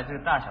搭出来这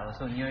个大小的时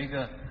候，你有一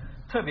个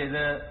特别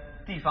的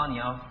地方，你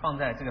要放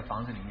在这个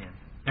房子里面。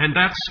 And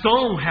that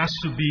stone has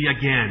to be,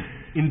 again,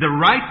 in the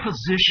right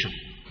position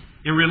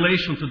in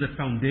relation to the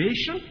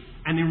foundation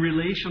and in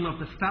relation of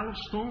the fellow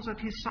stones at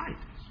his side.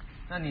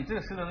 那你这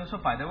个石头所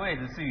摆的位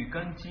置是与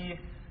根基，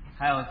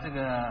还有这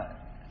个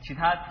其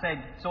他在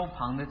周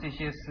旁的这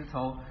些石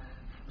头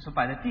所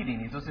摆的地点，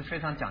你都是非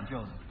常讲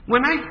究的。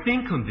 When I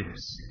think on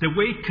this, the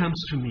way it comes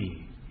to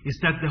me is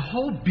that the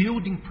whole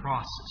building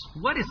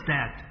process, what is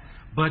that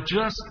but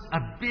just a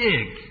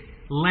big,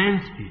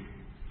 lengthy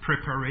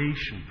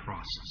preparation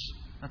process?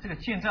 那这个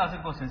建造这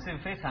个过程是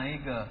非常一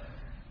个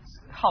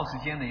耗时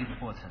间的一个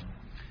过程。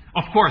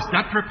 Of course,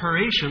 that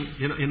preparation,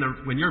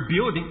 when you're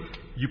building,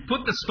 you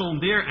put the stone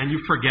there and you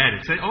forget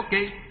it. Say,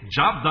 okay,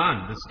 job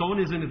done. The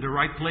stone isn't in the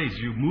right place.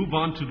 You move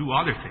on to do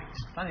other things.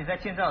 当你在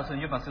建造的时候，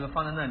你就把石头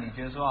放在那里，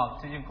觉得说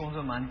这件工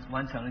作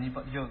完成了，你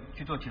就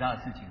去做其他的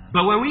事情了。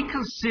 But when we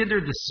consider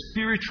the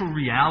spiritual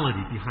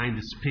reality behind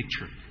this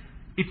picture,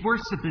 it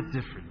works a bit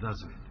different,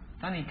 doesn't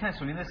it? 当你看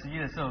属灵的实际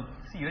的时候，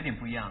是有点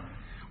不一样的。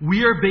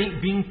 We are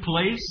being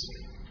placed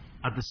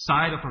at the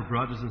side of our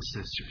brothers and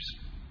sisters.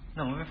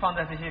 那我们被放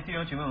在这些弟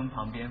兄姐妹们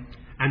旁边，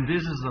 And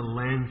this is a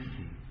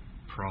lengthy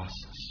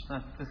process.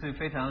 那这是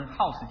非常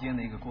耗时间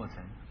的一个过程。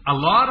 A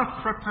lot of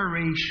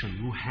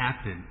preparation will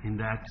happen in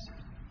that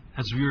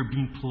as we are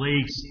being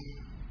placed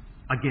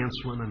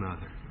against one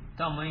another.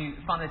 当我们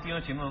放在弟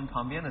兄姐妹们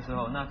旁边的时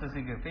候，那这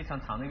是一个非常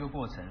长的一个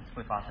过程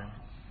会发生。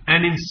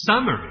 And in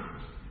summary,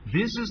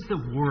 this is the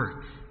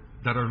work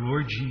that our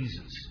Lord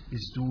Jesus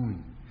is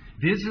doing.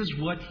 This is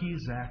what He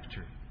is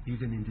after,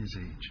 even in this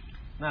age.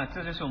 那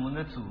这就是我们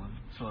的主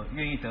所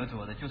愿意得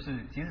着的，就是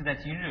即使在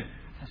今日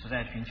他所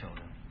在寻求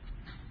的。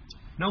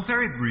 Now,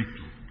 very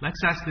briefly,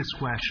 let's ask this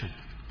question.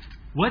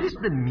 What is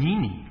the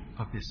meaning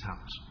of this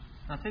house?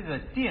 那这个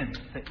殿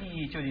的意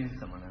义究竟是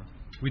什么呢？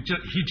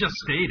 He just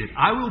stated,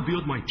 I will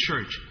build my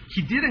church.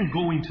 He didn't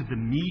go into the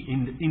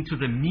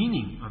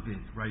meaning of it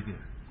right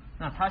there.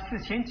 那他是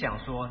先讲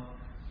说，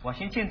我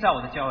先建造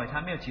我的教会，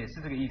他没有解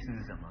释这个意思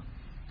是什么。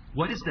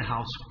 What is the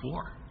house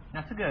for?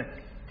 那这个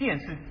殿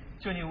是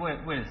究竟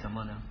为了什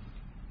么呢？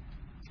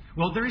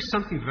 Well, there is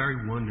something very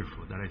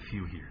wonderful that I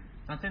feel here.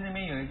 那在那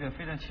边有一个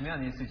非常奇妙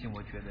的一件事情，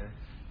我觉得，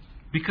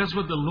 Because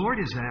what the Lord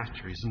is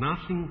after is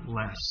nothing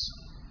less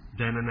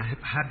than a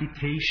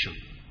habitation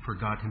for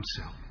God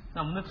Himself.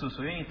 那我们的主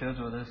所愿意得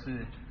着的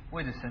是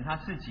为着神他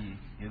自己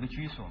有一个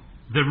居所。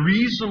The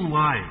reason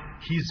why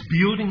He's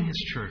building His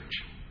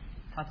church,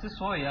 他之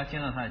所以要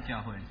建造他的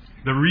教会，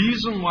 the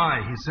reason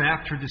why He's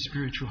after the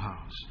spiritual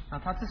house, 那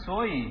他之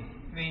所以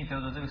愿意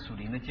得着这个属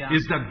灵的家，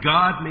 is that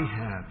God may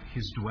have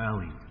His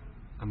dwelling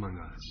among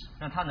us.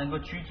 那他能够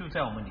居住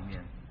在我们里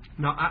面。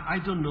 Now, I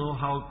don't know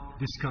how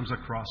this comes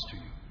across to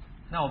you.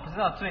 那我不知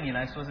道对你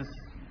来说是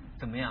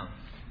怎么样。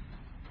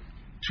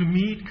 To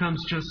me, it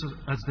comes just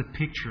as the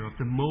picture of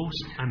the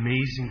most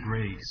amazing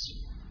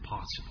grace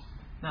possible.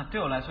 那对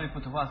我来说，一幅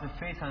图画是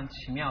非常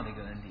奇妙的一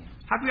个恩典。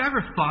 Have you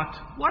ever thought,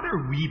 what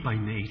are we by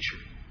nature?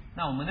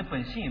 那我们的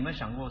本性有没有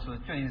想过说，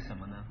究竟是什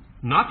么呢？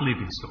 Not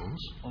living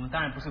stones. 我们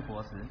当然不是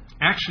活石。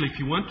 Actually, if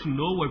you want to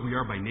know what we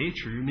are by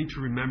nature, you need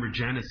to remember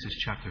Genesis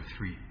chapter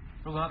 3.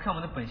 如果要看我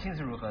们的本性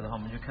是如何的话，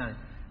我们就看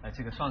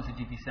这个创世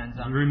纪第3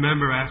章。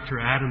 Remember, after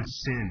Adam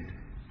sinned,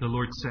 the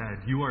Lord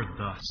said, "You are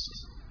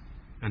dust,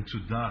 and to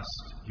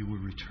dust you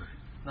will return."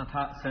 那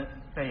神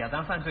在亚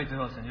当犯罪之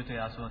后，神就对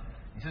他说：“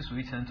你是属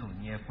于尘土，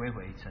你也归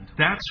回尘土。”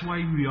 That's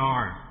why we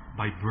are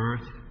by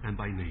birth and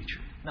by nature.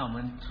 那我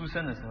们出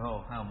生的时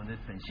候，还有我们的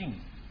本性，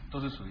都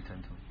是属于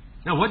尘土。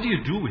 Now, what do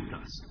you do with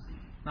dust?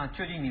 那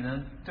究竟你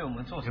能对我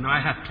们做什 You 么 know,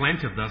 I have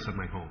plenty of dust at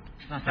my home.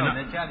 那在我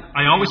的家里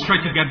I always try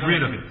to get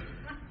rid of it.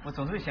 我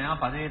总是想要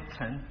把这些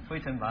灰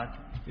尘把它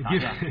It 打 gives,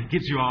 掉， it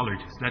gives you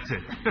allergies. That's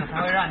it. 那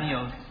它会让你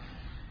有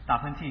打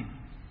喷嚏。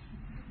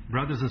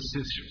 Brothers and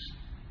sisters,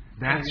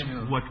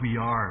 that's what we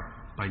are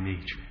by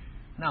nature.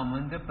 那我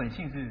们的本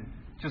性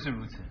就是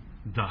如此，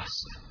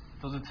 Dust.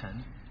 都是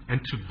尘。 And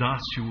to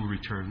dust you will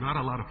return. Not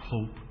a lot of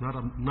hope,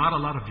 not a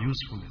lot of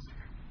usefulness.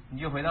 你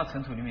就回到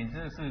尘土里面，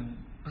这是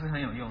不是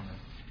很有用的？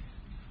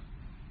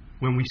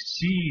 When we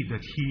see that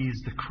He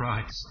is the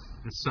Christ,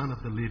 the Son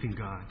of the living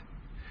God,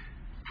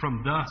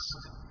 from dust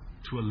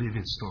to a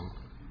living stone.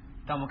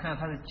 当我们看到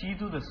他是基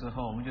督的时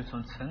候，我们就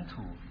从尘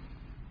土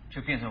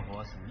就变成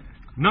活石。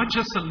 Not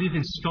just a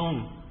living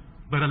stone,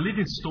 but a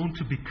living stone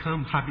to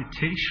become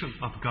habitation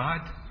of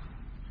God.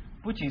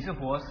 不仅是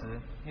活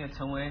石，也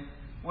成为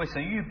为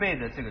神预备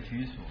的这个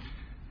居所。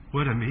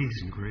 What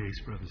amazing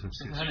grace, brothers and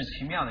这是很 sisters.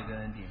 奇妙的一个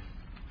恩典，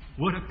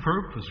 What a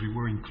purpose we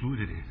were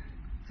included in.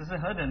 这是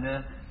何等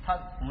的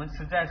我们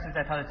实在是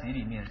在他的旨意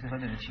里面是何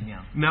等的奇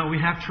妙。 Now we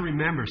have to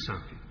remember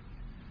something.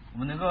 我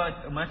们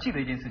要记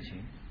得一件事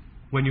情，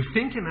 When you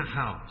think in a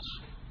house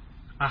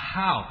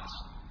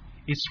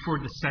is for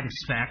the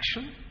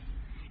satisfaction,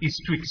 is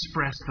to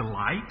express the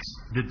likes,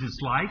 the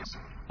dislikes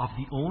of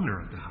the owner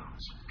of the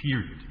house.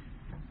 Period.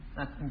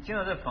 那你建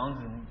造这房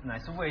子，乃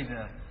是为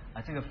着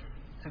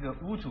这个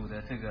屋主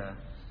的这个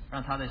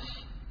让他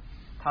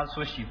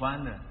所喜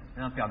欢的，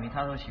让表明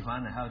他所喜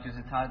欢的，还有就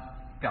是他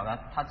表达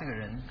他这个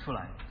人出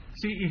来。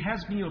 See, it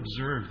has been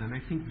observed, and I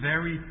think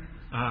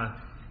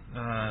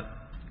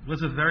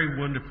was a very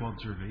wonderful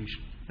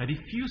observation, that if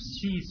you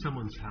see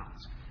someone's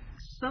house,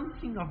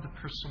 something of the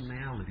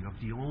personality of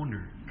the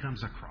owner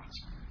comes across.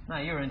 那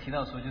也有人提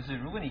到说，就是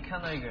如果你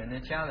看到一个人的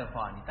家的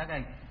话，你大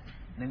概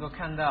能够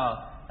看到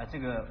这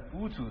个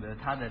屋主的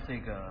他的这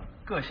个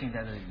个性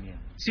在这里面。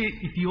 See,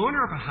 if the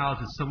owner of a house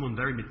is someone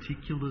very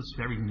meticulous,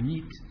 very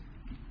neat,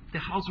 the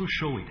house will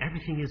show it.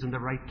 Everything is in the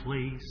right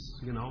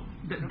place, you know.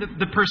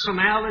 The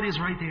personality is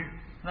right there.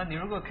 那你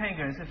如果看一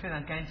个人是非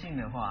常干净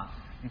的话，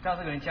你到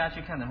这个人家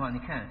去看的话，你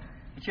看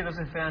一切都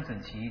是非常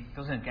整齐，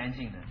都是很干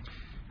净的。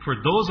 For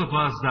those of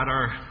us that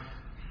are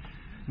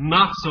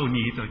not so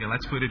neat, okay,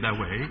 let's put it that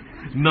way,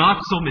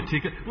 not so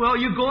meticulous, well,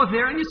 you go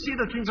there and you see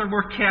that things are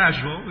more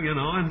casual, you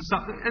know, and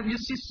you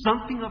see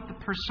something of the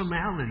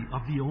personality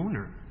of the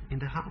owner in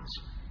the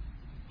house.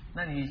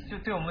 那你就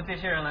对我们这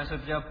些人来说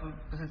比较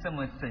不是这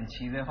么整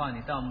齐的话，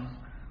你到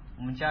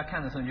我们家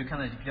看的时候，你就看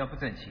到比较不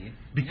整齐。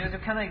你就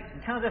看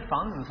到这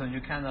房子的时候，你就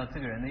看到这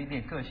个人的一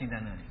点个性在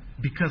那里。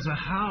 Because a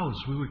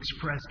house will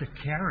express the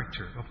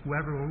character of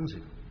whoever owns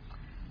it.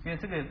 因为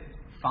这个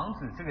房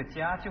子、这个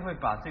家就会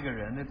把这个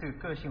人的这个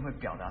个性会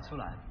表达出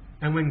来。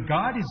 And when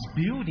God is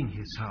building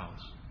His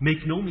house,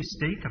 make no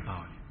mistake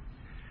about it,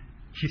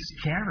 His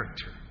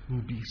character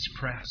will be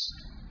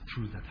expressed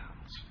through that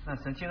house. 那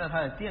神建造他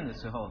的殿的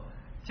时候，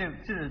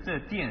这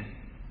殿，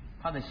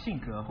他的性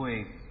格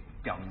会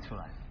表明出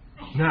来。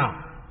 Now,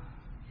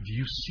 do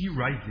you see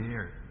right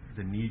there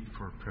the need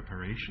for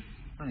preparation?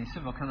 那你是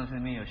否看到这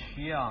里面有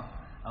需要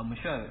我们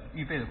需要有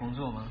预备的工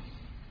作吗？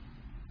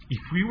 If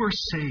we were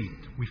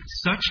saved with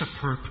such a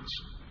purpose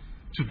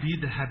to be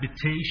the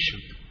habitation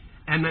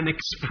and an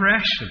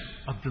expression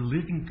of the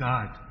living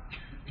God,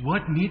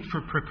 what need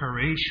for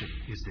preparation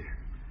is there?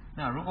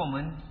 那如果我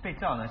们被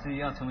造呢是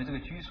要成为这个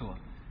居所，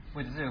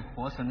为了这个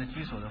活神的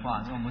居所的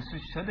话，那我们是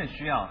何等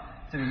需要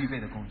这个预备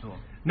的工作。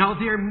 Now,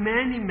 there are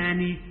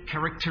many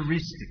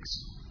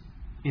characteristics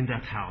in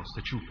that house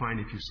that you'll find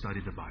if you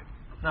study the Bible.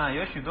 那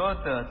有许多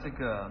的这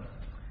个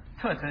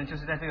特征，就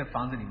是在这个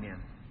房子里面。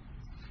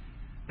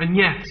 And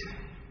yet,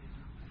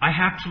 I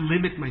have to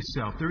limit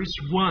myself. There is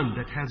one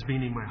that has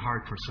been in my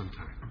heart for some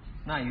time.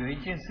 那有一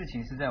件事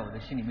情是在我的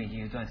心里面已经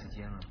有一段时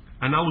间了。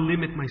 And I will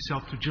limit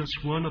myself to just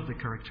one of the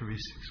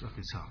characteristics of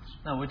this house.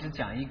 那我只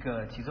讲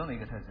其中的一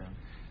个特征。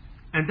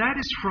And that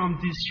is from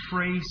this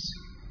phrase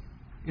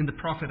in the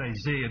prophet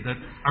Isaiah that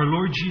our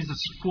Lord Jesus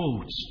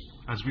quotes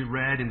as we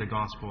read in the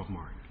Gospel of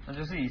Mark. 那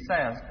就是以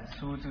赛亚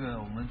书这个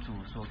我们主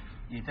所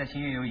也在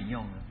新约有引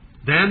用的。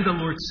Then the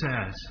Lord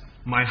says,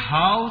 My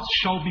house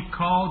shall be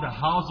called a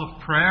house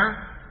of prayer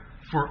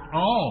for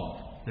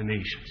all the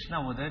nations.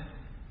 那我的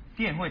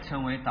殿会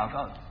成为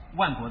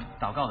万国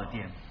祷告的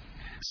殿。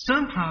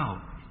Somehow,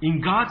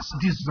 in God's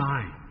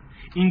design,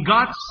 in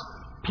God's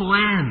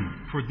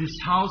plan for this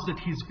house that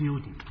He's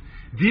building,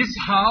 this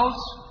house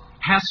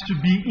has to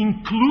be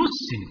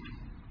inclusive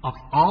of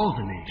all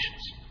the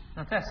nations.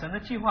 那在神的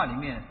计划里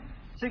面，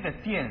这个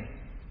殿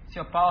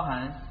就包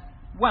含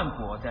万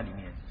国在里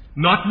面。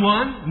Not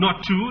one,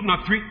 not two,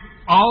 not three.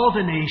 All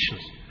the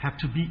nations have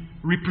to be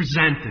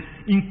represented,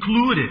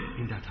 included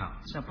in that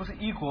house. 那不是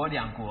一国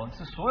两国，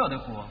是所有的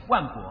国，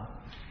万国。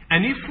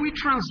And if we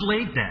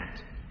translate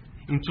that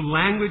into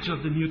language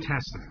of the New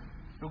Testament,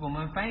 如果我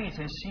们翻译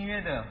成新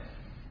约的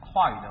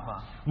话语的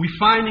话， we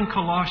find in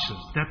Colossians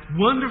that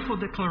wonderful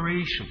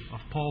declaration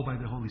of Paul by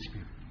the Holy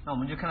Spirit. 那我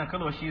们就看到哥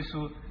罗西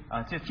书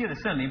就借着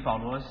圣灵保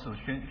罗所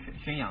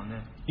宣扬的。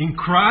In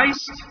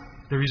Christ,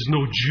 there is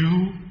no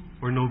Jew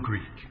or no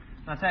Greek.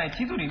 那在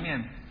基督里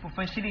面，不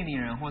分希利尼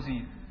人或是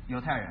犹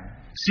太人。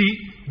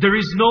See, there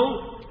is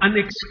no an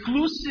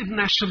exclusive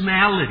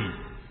nationality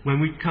when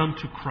we come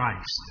to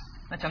Christ.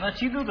 那讲到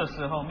基督的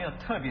时候，没有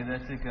特别的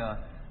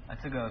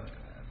这个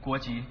国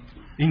籍。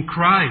In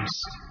Christ,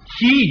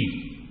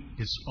 He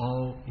is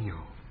all in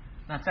all.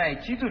 那在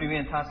基督里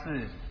面，他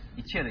是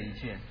一切的一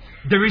切。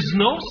There is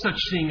no such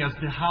thing as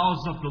the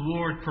house of the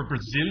Lord for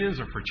Brazilians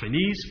or for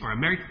Chinese or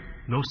Americans.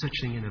 No such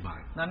thing in the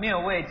Bible. 那没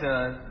有为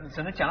着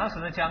讲到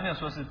神的家，没有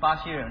说是巴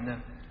西人的、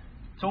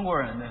中国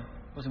人的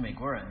或是美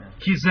国人的。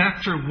He's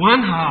after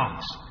one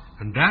house,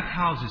 and that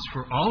house is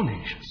for all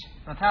nations.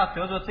 那他要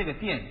得着这个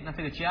殿，那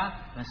这个家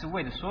那是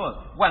为了所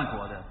有万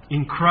国的。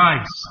In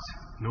Christ,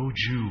 no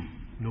Jew,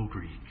 no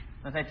Greek.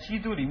 那在基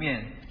督里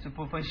面是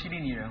不分希利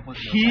尼人或者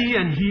犹太 He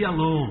人。and He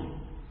alone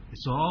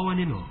is all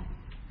and in all.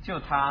 就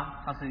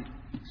他是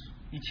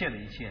一切的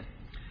一切。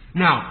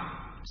 Now,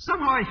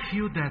 somehow I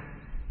feel that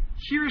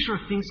here's where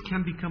things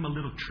can become a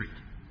little tricky.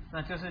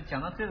 那就是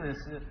讲到这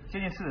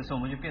件事的时候，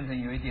我们就变成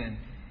有一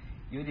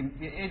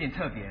点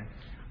特别。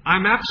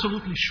I'm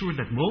absolutely sure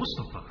that most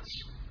of us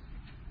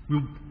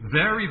will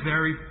very,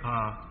 very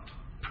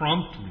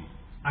promptly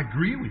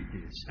agree with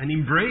this and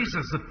embrace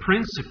as a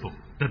principle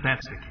that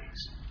that's the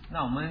case.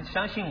 那我们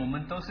相信，我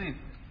们都是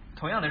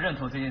同样的认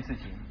同这件事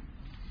情。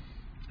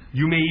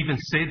You may even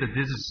say that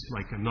this is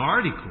like an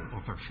article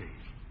of our faith.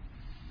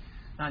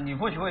 那你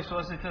或许会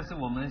说这是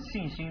我们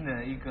信心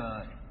的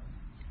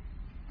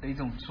一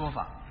种说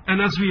法。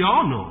And as we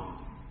all know,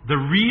 the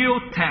real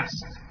test,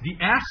 the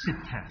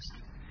acid test,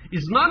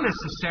 is not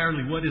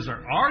necessarily what is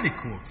our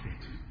article of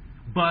faith,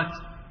 but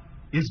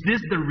is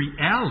this the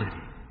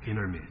reality in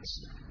our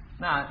midst?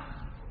 那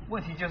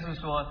问题就是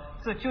说，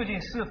这究竟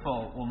是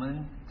否我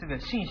们这个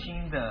信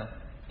心的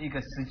一个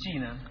实际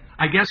呢？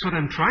 I guess what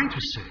I'm trying to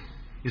say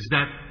is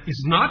that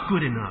it's not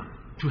good enough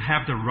to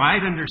have the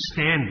right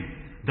understanding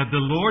that the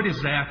Lord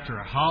is after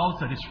a house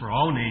that is for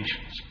all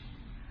nations.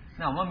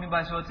 那我们明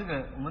白说，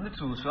我们的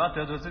主所要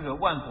得着这个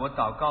万国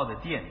祷告的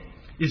殿。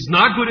 It's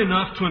not good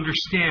enough to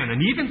understand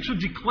and even to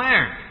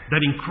declare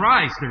that in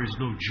Christ there is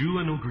no Jew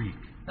and no Greek.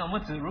 那我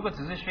们如果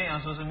只是宣扬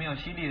说是没有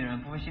希利人，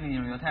不分希利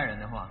人、犹太人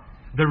的话，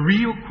 The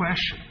real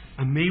question,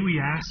 and may we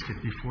ask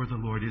it before the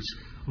Lord, is,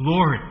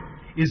 Lord,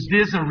 is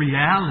this a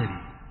reality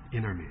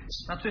in our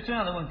midst? 那最重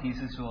要的问题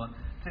是说，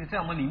这个在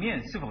我们里面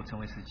是否成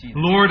为实际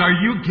呢？ Lord, are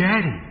you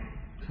getting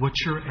what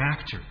you're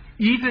after,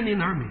 even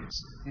in our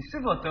midst? 你是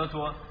否得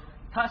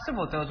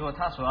着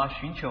他所要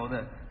寻求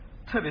的，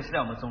特别是在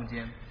我们中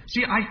间。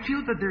 See, I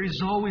feel that there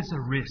is always a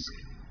risk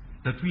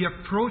that we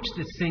approach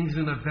these things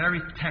in a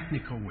very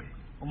technical way.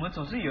 我们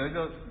总是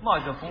冒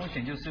一个风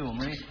险，就是我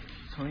们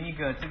从一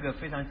个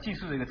非常技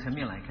术的一个层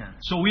面来看。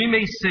 So we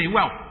may say,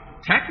 well,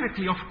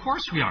 technically, of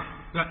course we are.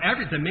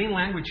 The main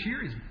language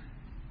here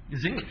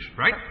is English,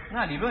 right?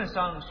 那理论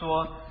上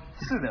说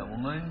是的，我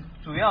们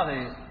主要的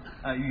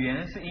语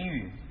言是英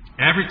语。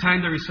 Every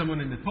time there is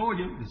someone in the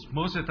podium,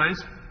 most of the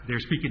times they're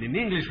speaking in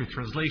English with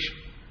translation.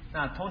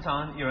 那通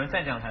常有人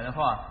在讲台的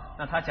话，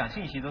那他讲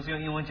信息都是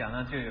用英文讲，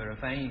那就有人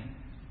翻译。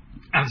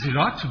 As it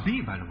ought to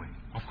be, by the way,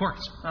 of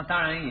course. 那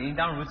当然也应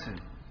当如此。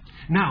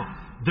 Now,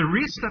 the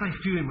risk that I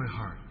feel in my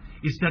heart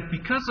is that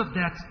because of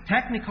that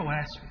technical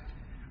aspect,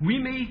 we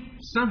may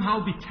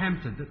somehow be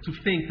tempted to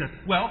think that,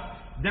 well,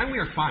 then we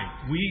are fine.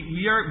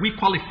 We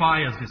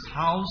qualify as this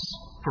house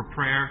for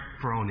prayer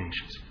for all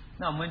nations.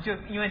 那我们就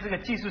因为这个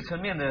技术层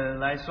面的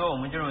来说，我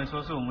们就认为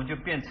说是我们就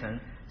变成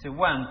是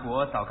万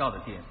国祷告的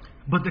殿。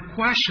 But the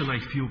question I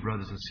feel,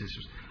 brothers and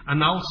sisters,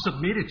 and I'll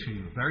submit it to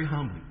you very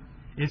humbly,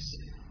 is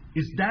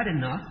that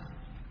enough?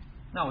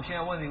 那我现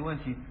在问你一个问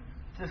题，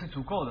这是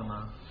足够的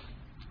吗？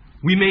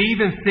 We may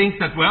even think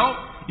that, well,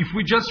 if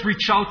we just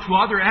reach out to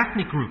other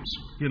ethnic groups,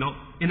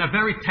 in a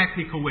very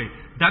technical way,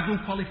 that will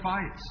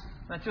qualify us.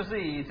 那就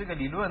是以这个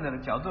理论的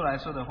角度来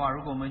说的话，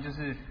如果我们就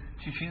是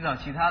去寻找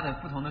其他的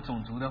不同的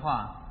种族的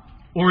话，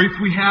 or if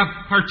we have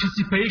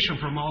participation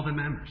from all the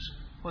members,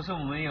 或是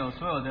我们有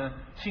所有的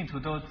信徒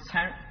都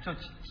就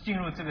进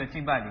入这个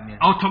敬拜里面，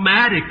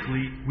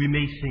 automatically we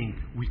may think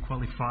we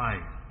qualify.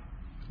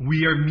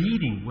 We are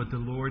meeting what the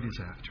Lord is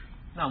after.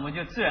 那我们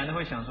就自然的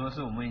会想说，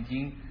是我们已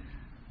经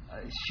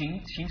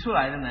行出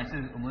来的，乃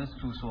是我们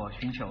主所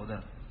寻求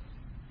的。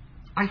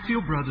 I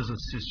feel, brothers and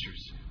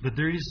sisters, that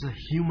there is a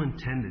human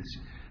tendency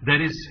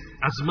that is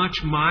as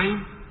much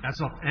mine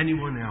as of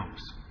anyone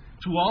else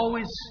to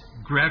always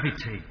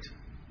gravitate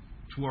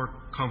to our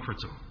comfort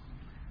zone.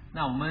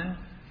 那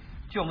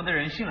就我们的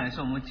人性来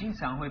说，我们经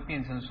常会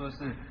变成说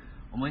是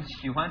我们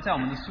喜欢在我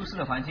们的舒适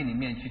的环境里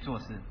面去做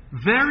事。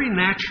 Very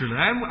naturally,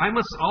 I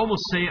must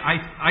almost say,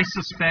 I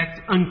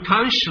suspect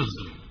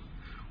unconsciously,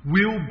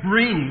 we'll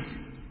bring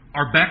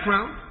our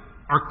background,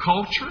 our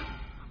culture,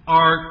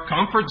 our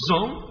comfort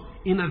zone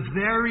in a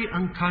very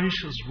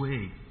unconscious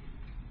way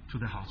to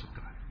the house of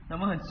God. 那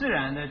么很自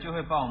然的就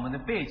会把我们的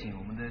背景、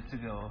我们的这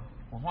个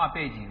文化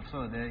背景、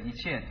所有的一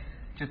切，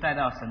就带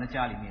到神的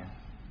家里面。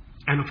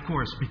 And of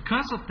course,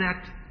 because of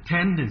that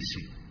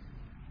tendency,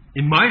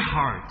 in my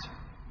heart,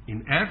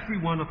 in every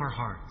one of our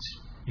hearts,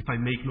 if I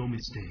make no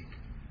mistake,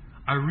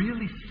 I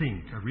really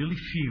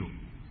feel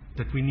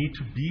that we need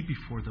to be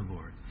before the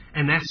Lord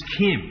and ask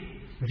Him,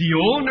 the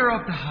owner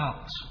of the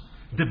house,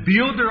 the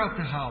builder of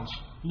the house,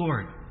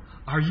 Lord,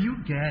 are you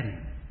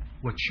getting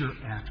what you're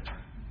after?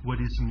 What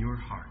is in your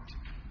heart?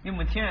 因为我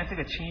们天然这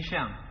个倾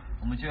向，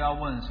我们就要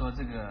问说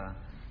这个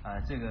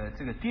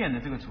店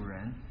的这个主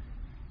人，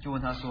就问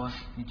他说，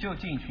你究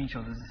竟寻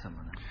求的是什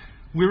么呢？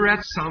 We're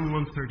at Psalm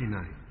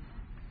 139,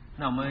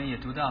 那我们也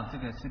读到这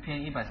个诗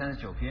篇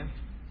139篇，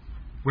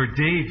 where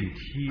David,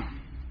 he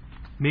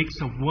makes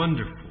a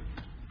wonderful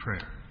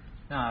prayer.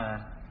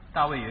 那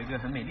大卫有一个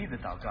很美丽的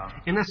祷告。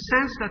 In a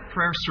sense, that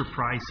prayer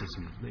surprises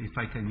me, if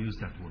I can use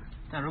that word.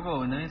 那如果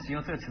我能使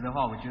用这个词的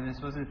话，我觉得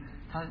说是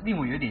它令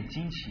我有点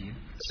惊奇。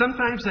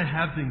 Sometimes I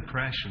have the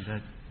impression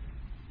that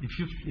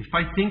if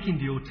I think in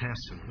the Old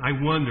Testament, I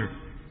wonder,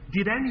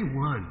 did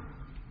anyone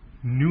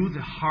knew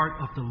the heart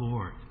of the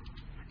Lord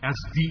as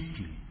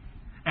deeply,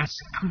 as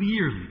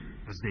clearly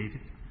as David?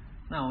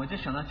 那我就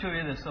想到旧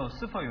约的时候，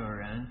是否有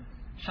人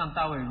像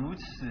大卫如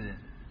此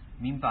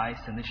明白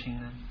神的心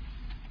呢？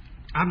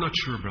 I'm not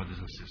sure, brothers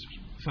and sisters.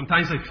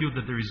 Sometimes I feel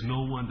that there is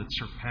no one that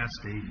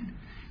surpassed David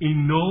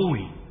in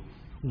knowing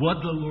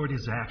what the Lord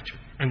is after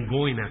and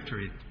going after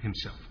it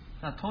himself.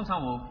 那通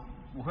常我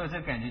会有这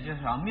个感觉，就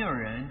是好像没有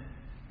人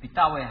比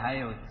大卫还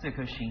有这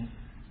颗心。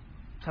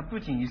他不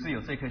仅是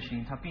有这颗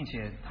心，并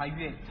且他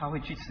会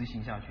去执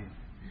行下去。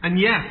 And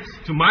yet,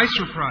 to my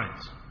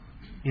surprise,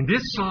 in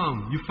this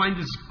psalm, you find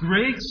this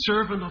great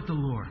servant of the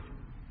Lord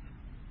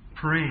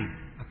praying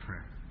a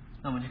prayer.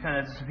 那我们就看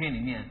在这诗篇里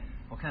面，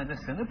我看到这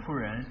神的仆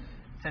人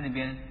在那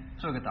边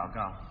做一个祷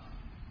告。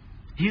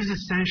 He's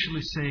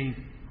essentially saying,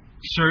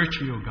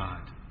 "Search me, O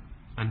God,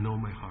 and know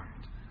my heart."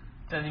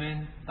 在那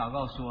边祷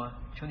告说：“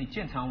求你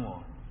鉴察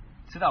我，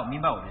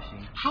明白我的心。”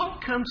 How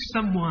come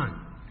someone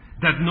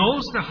that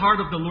knows the heart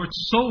of the Lord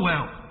so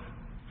well,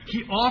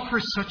 he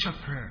offers such a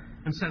prayer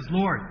and says,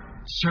 "Lord,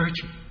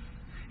 search me"?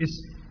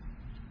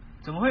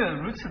 怎么会有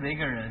如此的一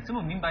个人，这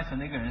么明白神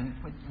的一个人，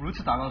会如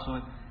此祷告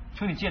说：“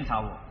求你鉴察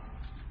我。”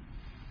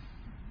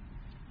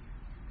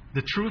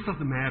 The truth of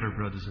the matter,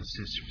 brothers and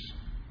sisters,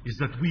 is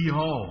that we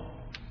all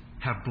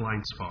have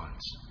blind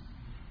spots.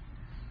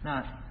 那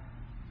事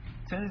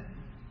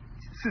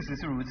实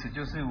是如此，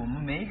就是我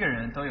们每一个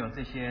人都有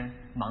这些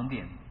盲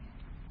点。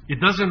 It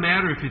doesn't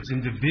matter if it's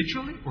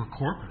individually or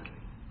corporately.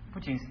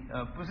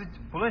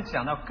 不论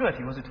讲到个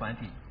体或是团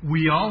体，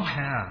 We all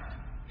have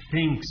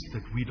things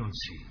that we don't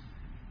see.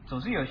 总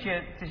是有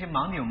些这些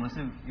盲点，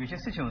有些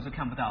事情我们是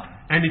看不到的。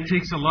 And it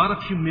takes a lot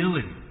of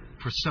humility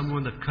for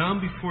someone to come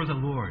before the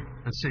Lord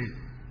and say,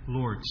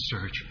 "Lord,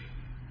 search me.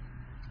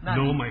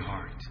 Know my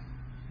heart."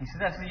 你实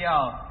在是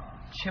要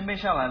谦卑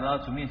下来，来到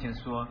主面前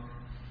说：“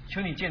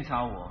求你鉴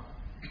察我，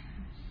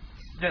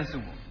认识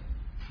我。”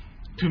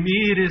 To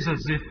me, it is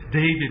as if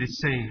David is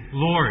saying,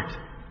 "Lord,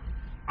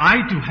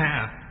 I do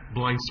have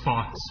blind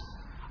spots.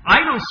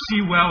 I don't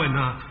see well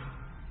enough."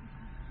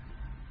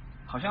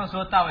 好像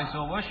说大卫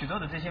说：“我有许多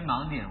的这些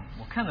盲点，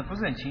我看得不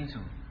是很清楚。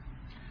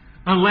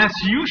 Unless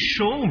you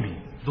show me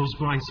those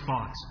blind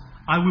spots,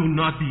 I will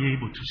not be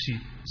able to see.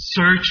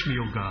 Search me,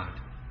 O God.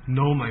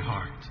 Know my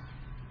heart."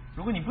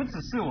 如果你不指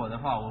示我的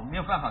话，我没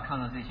有办法看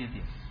到这些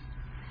点。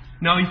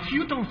 Now, if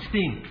you don't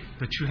think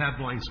that you have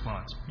blind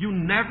spots, you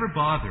never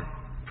bother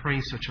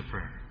praying such a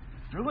prayer.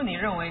 如果你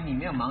认为你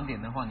没有盲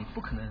点的话，你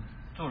不可能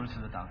做如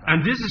此的祷告。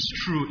 And this is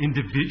true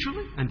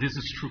individually, and this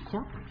is true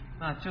corporately.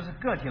 那就是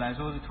个体来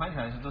说，团体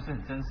来说都是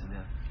很真实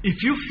的。 If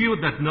you feel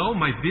that, no,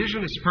 my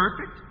vision is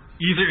perfect,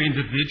 either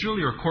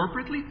individually or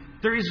corporately,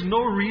 there is no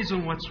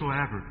reason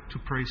whatsoever to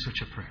pray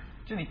such a prayer.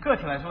 就你个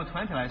体来说，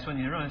团体来说，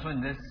你认为说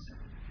你的视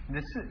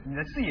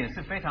野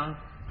是非常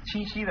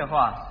清晰的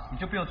话，你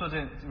就不用做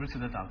如此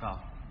的祷告。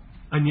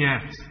 And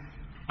yet,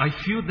 I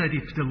feel that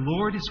if the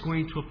Lord is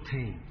going to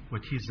obtain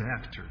what He's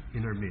after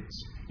in our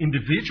midst,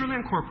 individually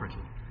and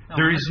corporately,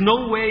 There is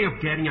no way of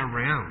getting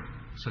around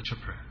such a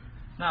prayer.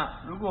 那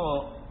如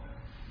果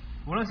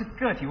无论是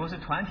个体或是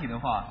团体的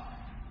话，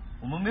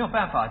我们没有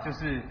办法就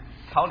是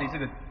逃离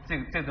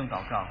这种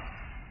祷告。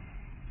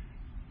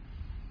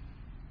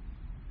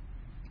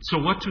So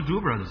what to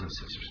do, brothers and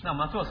sisters? 那我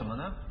们要做什么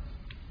呢？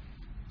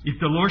 If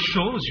the Lord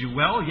shows you,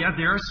 well, yeah,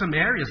 there are some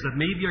areas that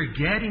maybe are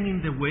getting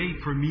in the way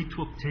for me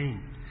to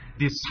obtain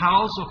this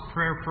house of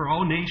prayer for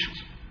all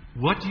nations.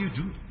 What do you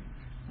do?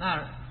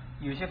 那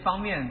有些方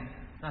面，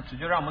那主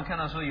就让我们看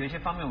到说，有一些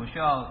方面我需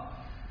要，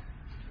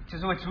就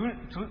是会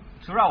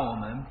阻扰我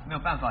们没有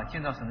办法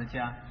建造神的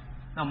家。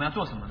那我们要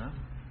做什么呢？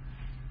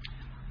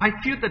 I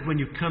feel that when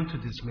you come to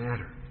this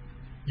matter,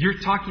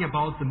 you're talking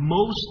about the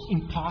most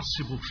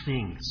impossible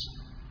things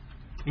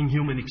in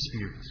human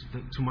experience,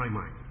 to my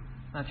mind.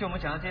 那就我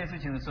们讲到这件事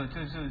情的时候，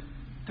就是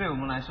对我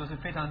们来说是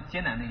非常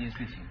艰难的一件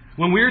事情。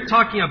When we're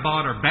talking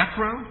about our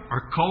background,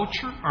 our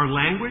culture, our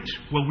language,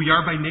 what we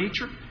are by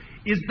nature,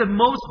 is the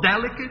most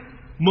delicate,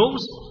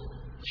 most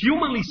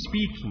humanly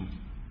speaking,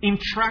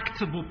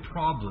 intractable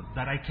problem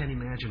that I can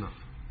imagine of.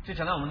 就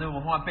讲到我们的文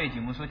化背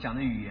景，我们所讲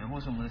的语言，或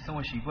是我们的生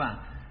活习惯，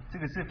这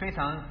个是非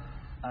常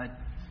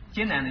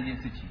艰难的一件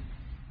事情。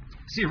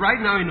See,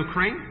 right now in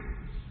Ukraine,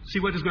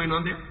 see what is going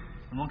on there?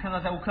 我们看到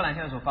在乌克兰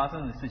现在所发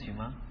生的事情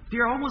吗？ They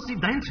are almost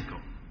identical.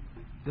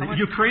 The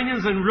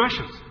Ukrainians and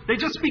Russians, they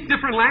just speak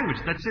different language.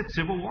 That's it,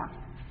 civil war.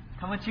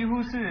 他们几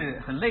乎是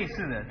很类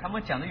似的，他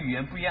们讲的语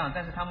言不一样，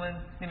但是他们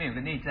那边有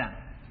个内战。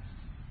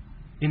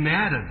In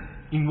Adam,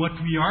 in what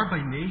we are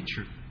by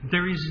nature,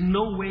 there is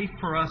no way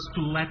for us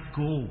to let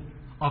go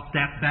of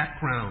that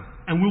background.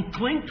 And we'll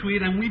cling to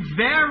it, and we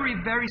very,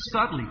 very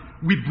subtly,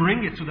 we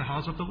bring it to the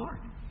house of the Lord.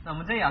 那我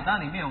们在亚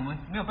当里面，我们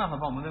没有办法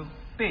把我们的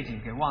背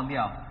景给忘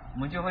掉，我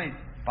们就会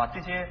把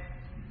这些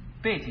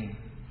背景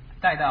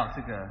带到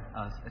这个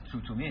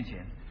主面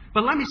前。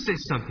But let me say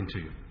something to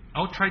you.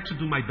 I'll try to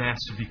do my best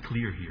to be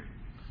clear here.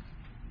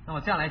 那我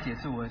这样来解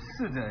释，我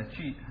试着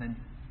去很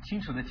清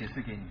楚的解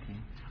释给你听。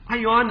I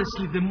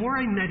honestly, the more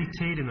I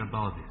meditated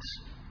about this,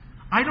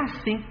 I don't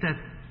think that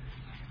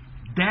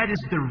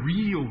is the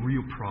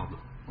real problem.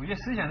 我越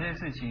思想这件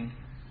事情，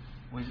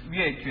我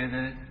越觉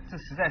得这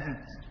实在是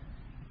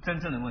真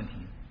正的问题。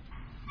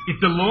If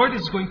the Lord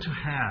is going to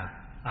have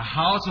a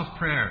house of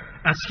prayer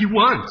as He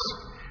wants,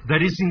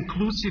 that is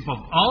inclusive of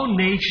all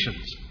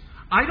nations,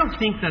 I don't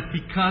think that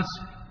because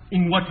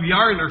in what we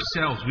are in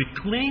ourselves, we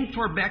cling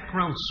to our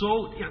background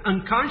so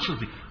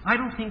unconsciously, I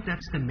don't think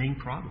that's the main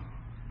problem.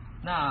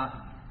 那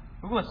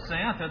如果神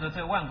要得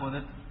这万国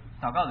的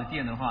祷告的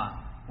殿的话，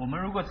我们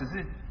如果只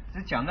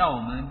想到我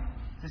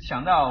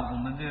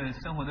们的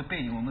生活的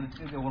背景，我们的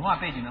这个文化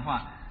背景的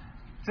话，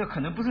这可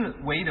能不是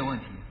唯一的问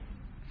题。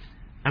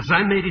As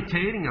I'm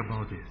meditating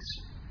about this,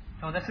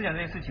 当我在思想这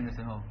件事情的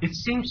时候， it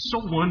seems so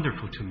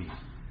wonderful to me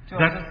就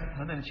that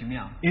何等的奇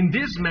妙。 in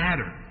this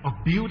matter of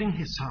building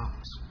His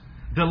house,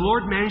 the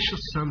Lord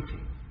mentions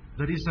something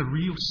that is a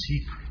real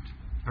secret,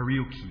 a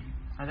real key.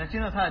 在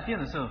建造他的殿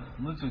的时候，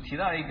我们主提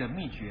到一个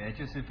秘诀，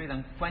就是非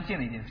常关键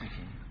的一件事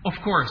情。Of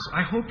course,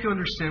 I hope you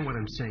understand what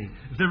I'm saying.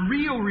 The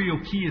real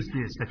key is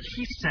this, that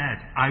He said,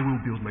 I will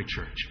build my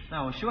church.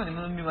 那我希望你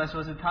们能明白，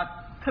说是他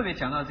特别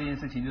强调这件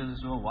事情，就是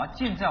说我要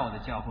建造我的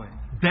教会。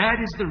That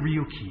is the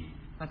real key.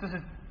 那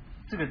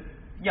这个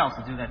钥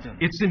匙就在这里。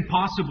It's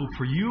impossible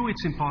for you,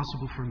 it's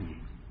impossible for me.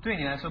 对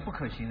你来说不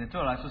可行的，对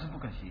我来说是不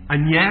可行。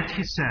 And yet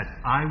He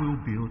said, I will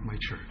build my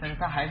church. 但是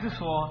他还是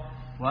说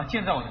我要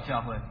建造我的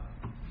教会。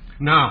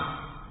 Now,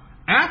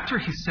 after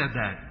He said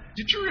that,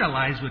 did you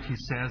realize what He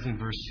says in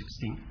verse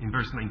 16, in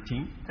verse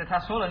 19? 在他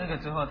说了那个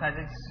之后，他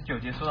在19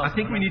节说到 I 什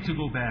么 think 呢 we need to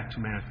go back to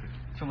Matthew.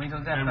 我们一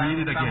同再 and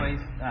read it 翻回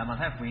again. 马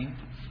太福音。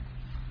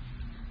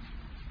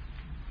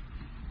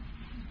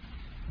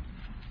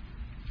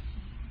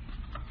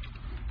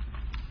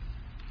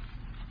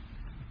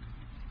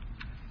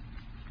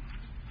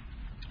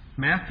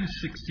Matthew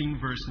 16,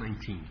 verse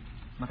 19.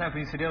 马太福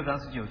音16章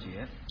19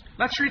节，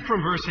 Let's read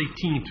from verse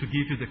 18 to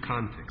give you the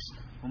context.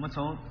 我们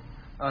从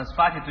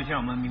18节读下，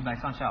我们明白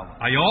上下文。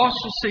 I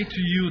also say to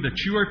you that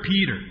you are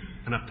Peter,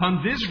 and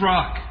upon this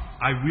rock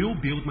I will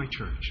build my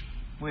church.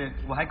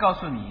 我还告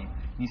诉你，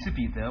你是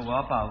彼得，我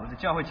要把我的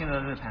教会建造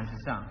在这个磐石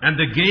上， And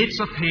the gates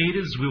of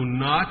Hades will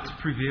not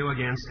prevail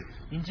against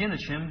it. 阴间的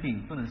权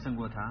柄不能胜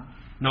过他。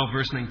 Now,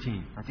 verse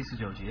 19. 第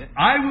19节，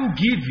 I will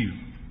give you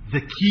the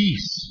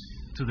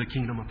keys to the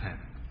kingdom of heaven.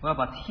 我要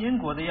把天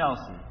国的钥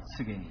匙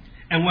赐给你。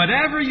 And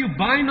whatever you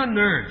bind on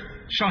earth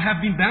shall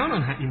have been bound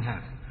in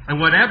heaven. And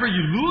whatever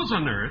you loose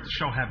on earth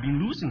shall have been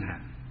loosed in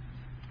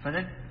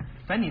heaven.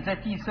 凡你在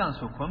地上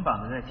所捆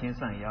绑的，在天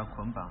上也要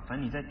捆绑；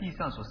凡你在地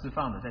上所释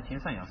放的，在天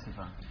上也要释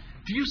放。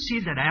 Do you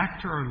see that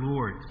after our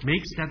Lord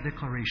makes that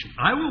declaration,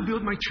 I will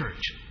build my church,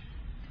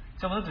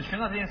 在我们的主宣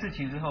告这件事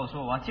情之后，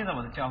说我要建造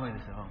我的教会的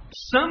时候，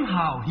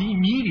 somehow he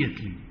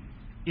immediately,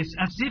 it's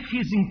as if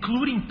he's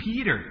including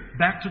Peter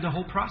back to the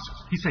whole process.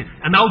 He's saying,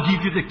 and I'll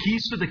give you the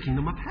keys to the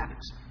kingdom of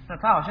heavens. 那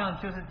他好像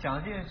就是讲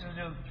了这件事，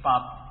就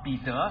把彼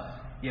得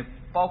也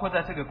包括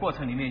在这个过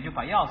程里面，就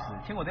把天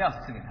国的钥匙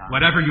赐给他。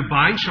Whatever you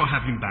bind shall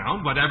have been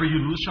bound. Whatever you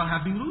loose shall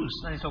have been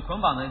loosed. 那你所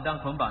捆绑的当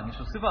捆绑，你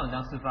所释放的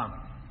当释放。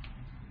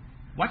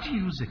What do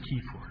you use a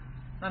key for?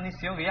 那你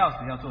使用个钥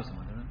匙要做什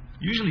么的呢？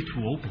 Usually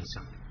to open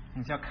something.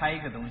 你是要开一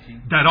个东西。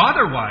That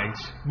otherwise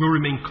will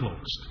remain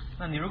closed.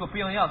 那你如果不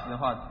用钥匙的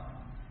话，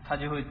它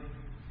就会，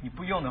你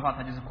不用的话，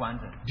它就是关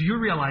着。Do you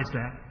realize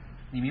that?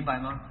 你明白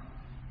吗？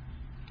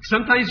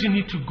 Sometimes you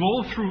need to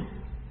go through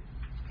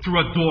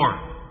a door.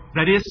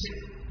 That is,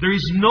 there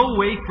is no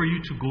way for you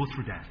to go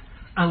through that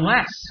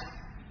unless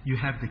you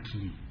have the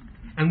key.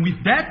 And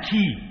with that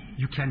key,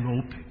 you can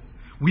open.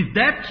 With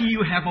that key,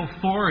 you have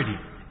authority,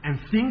 and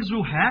things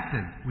will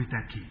happen with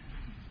that key.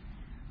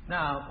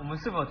 那我们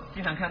是否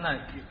经常看到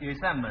有一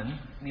扇门？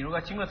你如果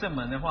经过这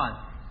门的话，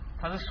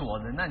它是锁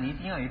的，那你一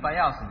定要有一把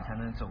钥匙，你才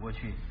能走过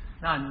去。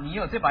那你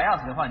有这把钥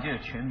匙的话，你就有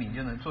权柄，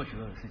就能做许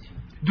多的事情。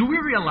Do we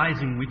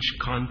realize in which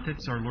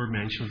context our Lord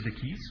mentions the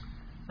keys?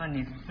 那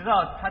你知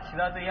道他提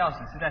到这钥匙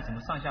是在什么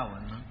上下文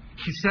呢？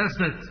 He says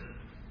that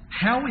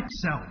hell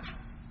itself,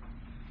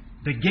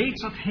 the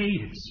gates of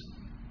Hades,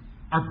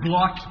 are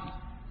blocking,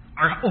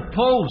 are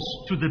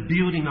opposed to the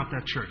building of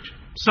that church.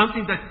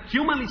 Something that,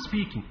 humanly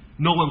speaking,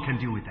 no one can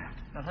deal with that.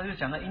 那他就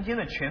讲到阴间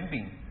的权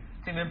柄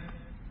这边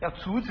要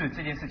阻止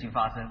这件事情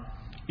发生。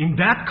In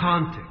that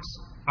context,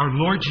 our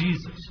Lord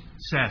Jesus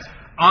says,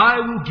 I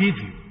will give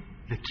you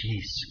the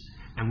keys.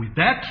 And with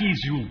that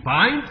keys you will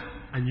bind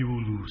and you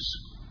will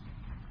loose.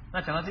 那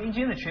讲到这阴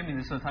间的权柄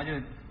的时候，他就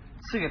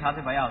赐给他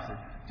这把钥匙，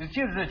就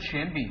借着这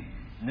权柄，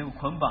你能够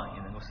捆绑，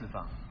也能够释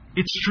放。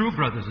It's true,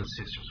 brothers and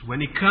sisters.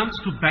 When it comes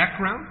to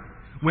background,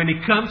 when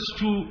it comes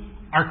to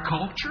our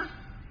culture,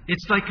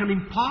 it's like an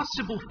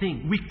impossible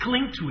thing. We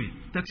cling to it.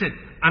 That's it.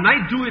 And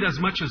I do it as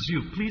much as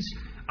you. Please,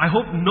 I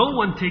hope no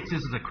one takes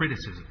this as a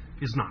criticism.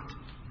 It's not.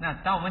 那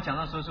当我们讲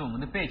到说是我们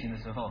的背景的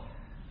时候，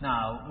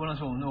那无论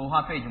是我们的文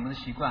化背景、我们的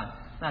习惯，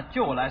那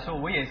就我来说，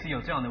我也是有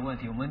这样的问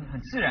题，我们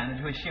很自然的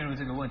就会陷入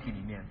这个问题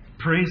里面。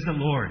Praise the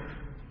Lord.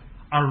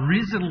 Our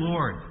risen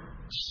Lord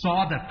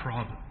saw that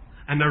problem.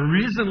 And our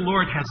risen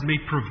Lord has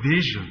made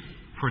provision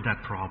for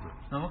that problem.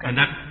 And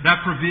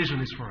that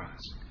provision is for us.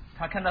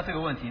 他看到这个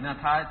问题，那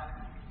他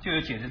就有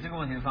解决这个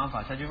问题的方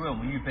法，他就为我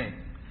们预备。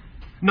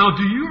Now,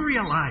 do you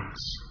realize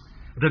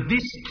that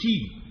this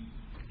key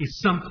is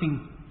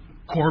something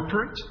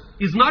corporate?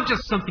 It's not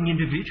just something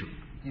individual.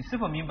 你是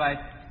否明白？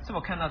是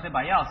否看到这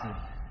把钥匙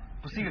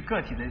不是一个个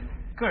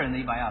人的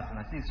一把钥匙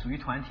呢？是属于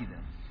团体的。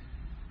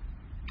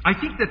I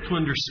think that to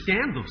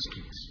understand those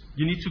keys,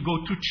 you need to go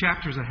 2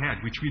 chapters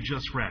ahead, which we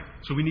just read.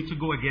 So we need to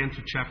go again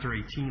to chapter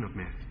 18 of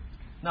Matthew.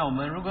 那我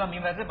们如果要明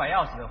白这把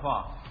钥匙的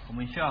话，我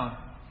们需要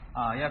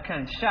要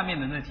看下面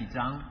的那几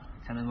章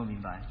才能够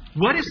明白。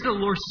What is the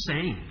Lord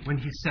saying when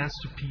He says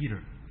to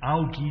Peter,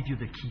 "I'll give you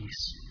the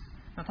keys"?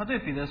 那他对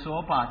彼得说：“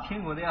我把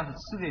天国的钥匙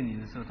赐给你”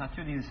的时候，他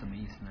究竟是什么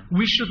意思呢？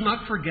 We should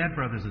not forget,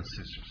 brothers and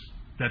sisters,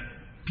 that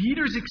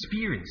Peter's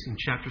experience in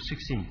chapter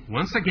 16,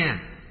 once again,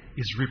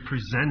 is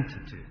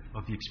representative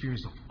of the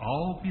experience of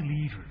all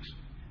believers.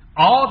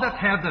 All that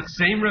have that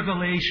same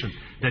revelation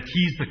that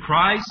He is the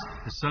Christ,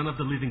 the Son of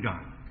the living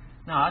God.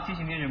 那我要提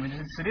醒弟兄们，就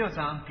是16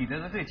章彼得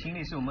的这个经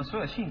历，是我们所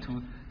有信徒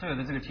都有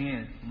的这个经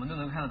验，我们都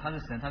能看到他是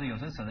神，他是永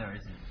生神的儿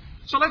子。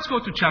So let's go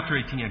to chapter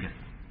 18 again.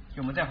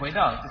 我们再回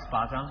到这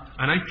18章。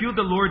And I feel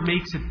the Lord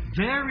makes it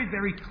very,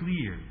 very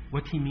clear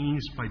what He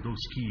means by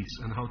those keys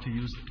and how to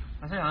use them.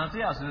 那所以讲到这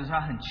钥匙的时候，他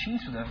很清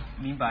楚的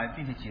明白，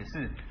并且解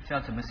释是要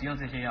怎么使用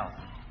这些钥匙。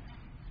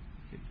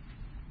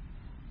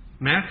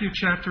Matthew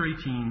chapter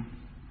 18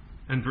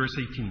 and verse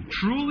 18.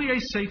 Truly I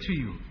say to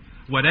you,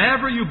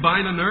 whatever you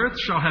bind on earth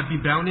shall have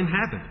been bound in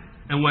heaven,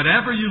 and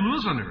whatever you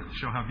loose on earth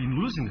shall have been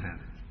loosed in heaven.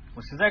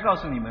 我实在告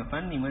诉你们，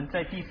凡你们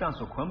在地上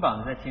所捆绑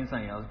的，在天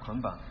上也要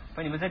捆绑；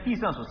凡你们在地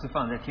上所释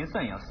放的，在天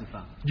上也要释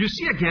放。Do you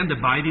see again the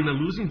binding and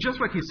loosing, just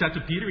like He said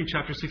to Peter in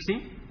chapter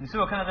 16? 你是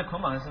否看到这捆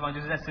绑的释放，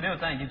就是在16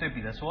章已经对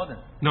彼得说的？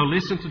 Now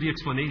listen to the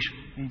explanation.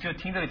 你就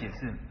听这个解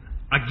释。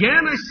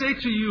Again I say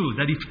to you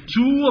that if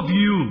 2 of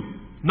you,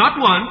 not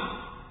one,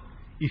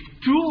 if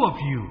 2 of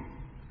you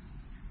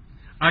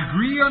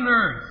agree on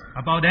earth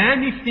about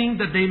anything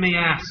that they may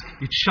ask,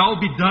 it shall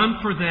be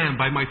done for them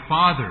by my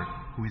Father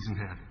who is in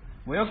heaven.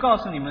 我要告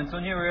诉你们，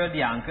中间如有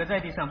2个在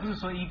地上，不是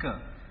说1个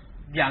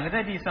，2个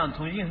在地上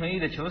同心合意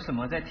的求什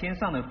么，在天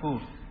上的父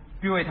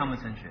必为他们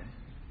成全。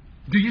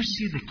Do you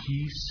see the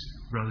keys,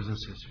 brothers and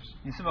sisters?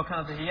 你是否看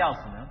到这些钥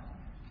匙呢？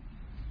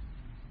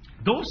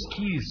 Those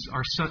keys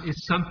is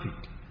something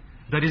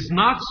that is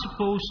not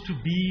supposed to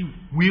be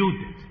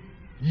wielded,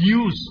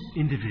 used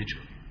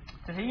individually.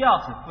 这些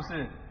钥匙不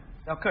是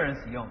要个人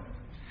使用。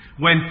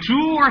When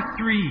two or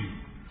three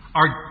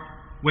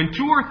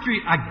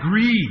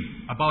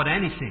agree about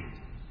anything,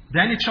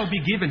 then it shall be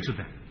given to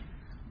them.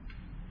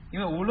 因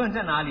为无论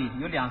在哪里，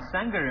有2、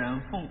3个人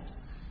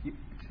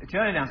只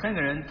要有2、3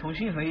个人同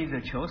心合意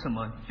的求什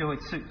么，就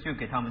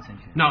给他们成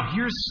全。Now,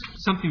 here's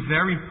something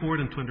very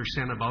important to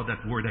understand about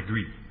that word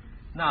agree.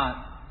 那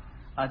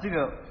这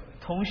个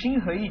同心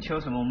合意求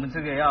什么？我们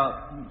这个要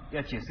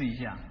解释一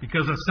下。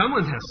 Because as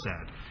someone has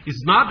said,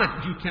 it's not that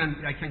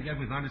I can get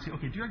with God and say,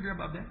 okay, do you agree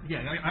about that?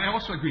 Yeah, I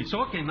also agree.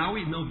 So, okay, now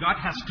we know God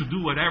has to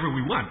do whatever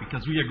we want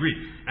because we agree.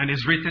 And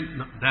it's written,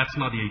 no, that's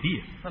not the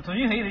idea. 那同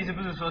心合意的意思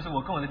不是说是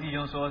我跟我的弟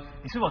兄说，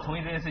你是否同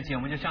意这件事情，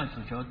我们就向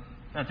主求，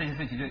那这件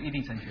事情就一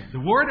定成全。 The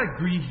word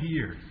agree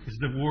here is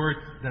the word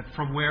that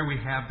from where we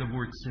have the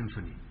word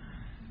symphony.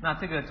 那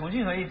这个同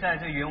心合意在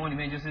这个原文里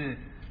面就是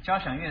交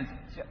响乐，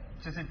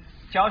就是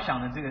交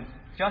响的这个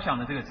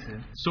词。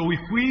 So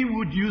if we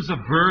would use a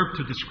verb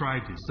to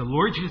describe this, the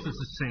Lord Jesus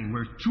is saying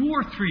where 2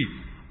 or 3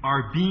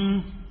 are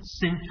being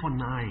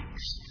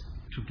symphonized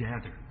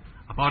together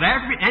about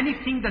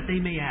anything that they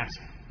may ask,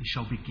 it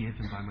shall be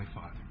given by my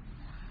Father.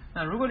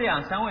 那如果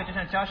2、3位就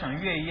像交响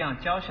乐一样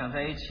交响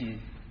在一起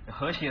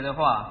和谐的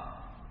话，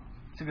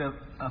这个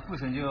父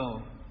神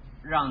就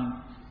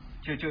让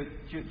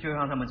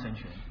他们成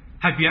全。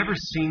 Have you ever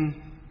seen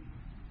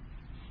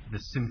the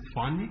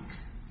symphonic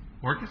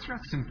orchestra?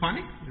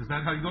 Symphonic? Is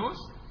that how it goes?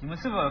 你们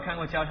是否有看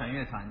过交响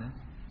乐团呢？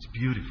 It's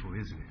beautiful,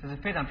 isn't it? 这是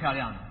非常漂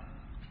亮的。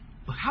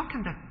 But how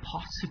can that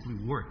possibly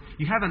work?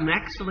 You have an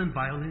excellent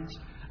violinist,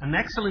 an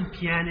excellent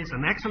pianist,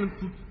 an excellent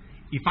flute.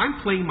 If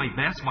I'm playing my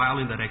best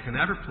violin that I can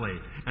ever play,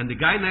 and the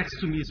guy next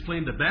to me is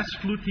playing the best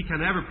flute he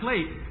can ever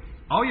play,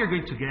 all you're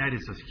going to get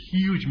is a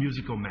huge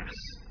musical mess,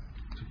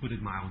 to put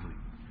it mildly.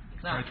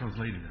 Try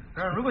translating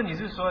that. 如果你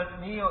是说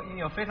你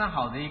有非常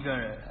好的一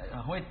个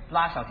会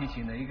拉小提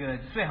琴的一个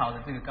最好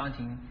的这个钢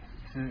琴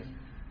师，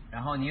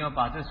然后你有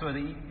把这所有的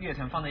乐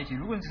程放在一起，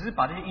如果你只是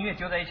把这些音乐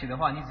丢在一起的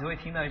话，你只会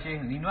听到一些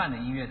很凌乱的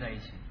音乐在一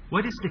起。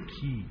 What is the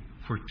key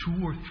for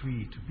 2 or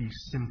 3 to be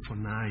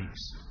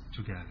symphonized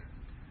together?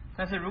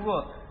 但是如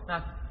果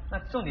那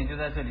重点就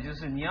在这里，就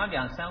是你要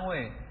2、3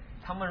位，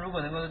他们如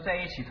果能够在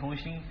一起同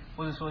心，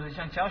或者说是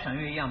像交响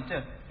乐一样，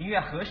这音乐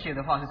和谐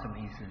的话是什么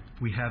意思？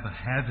 We have a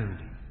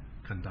heavenly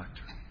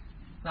conductor.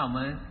 那我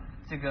们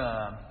这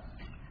个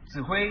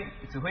指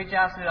挥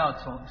家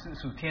是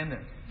属天的。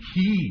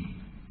 He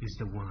is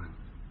the one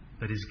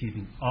that is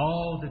giving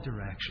all the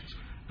directions.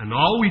 And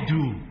all we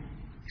do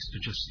is to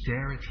just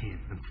stare at him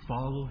and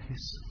follow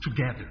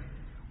together.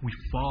 We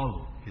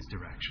follow his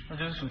direction. 那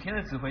就是属天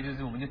的指挥，就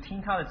是我们就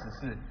听他的指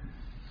示，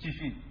继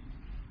续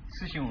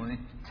施行我们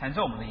弹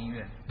奏我们的音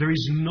乐。 There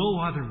is no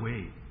other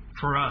way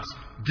for us,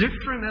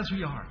 different as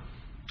we are,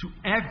 to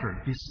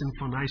ever be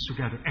symphonized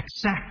together,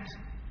 except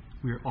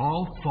we are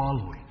all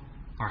following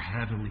our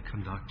heavenly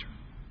conductor.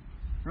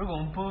 如果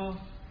我们不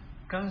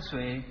跟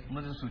随我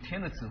们是属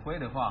天的指挥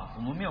的话，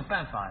我们没有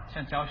办法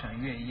像交响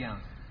乐一样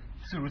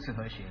是如此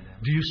和谐的。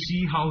 Do you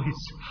see how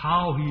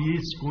he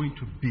is going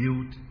to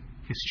build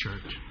his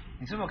church?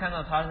 你是否看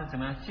到他是怎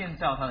么样建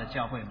造他的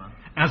教会吗？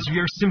 As we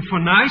are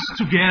symphonized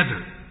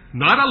together,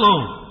 not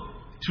alone,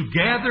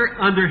 together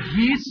under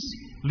his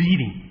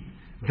leading,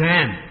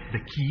 then the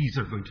keys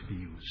are going to be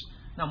used.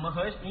 那我们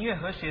音乐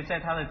和谐在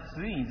他的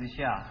指引之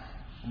下，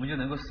我们就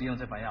能够使用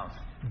这把钥匙。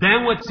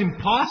 Then what's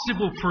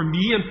impossible for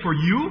me and for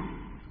you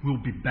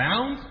will be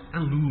bound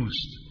and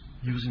loosed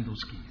using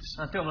those keys.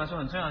 那对我们来说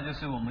很重要的就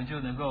是我们就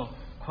能够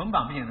捆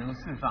绑并且能够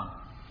释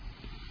放。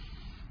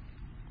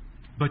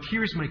 But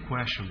here's my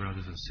question,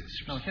 brothers and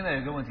那我 sisters. 现在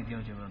有一个问题，弟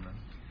兄姐妹们，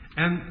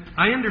 And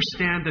I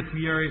understand that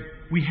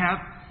we have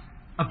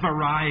a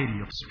variety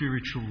of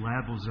spiritual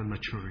levels and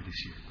maturities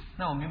here.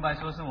 那我明白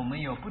说是我们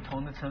有不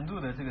同的程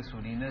度的这个属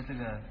灵的这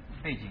个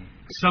背景。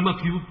 Some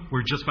of you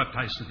were just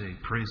baptized today.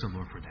 Praise the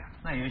Lord for that.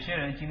 那有一些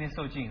人今天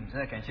受浸，实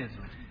在感谢主。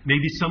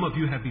 Maybe some of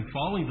you have been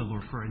following the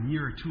Lord for a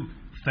year or two.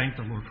 Thank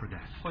the Lord for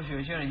that. 或许有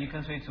一些人已经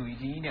跟随主已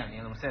经1、2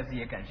年了，我们再次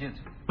也感谢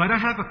主。 But I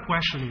have a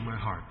question in my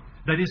heart.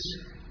 That is,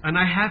 and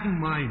I have in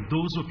mind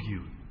those of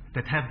you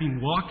that have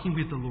been walking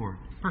with the Lord,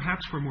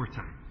 perhaps for more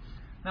time.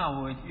 那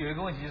我有一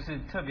个问题，就是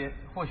特别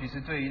或许是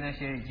对于那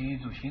些已经与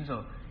主行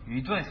走有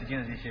一段时间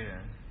的这些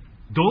人，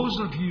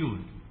 Those of you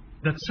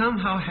that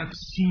somehow have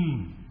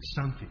seen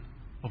something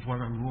of what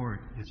our Lord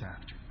is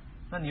after.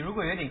 那你如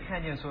果有点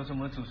看见说什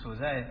么主所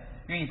在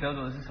愿意得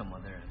着的是什么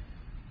的人，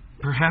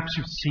 Perhaps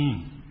you've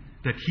seen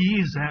that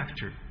He is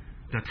after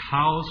that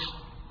house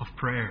of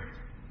prayer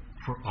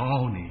for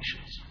all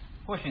nations.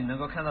 或许你能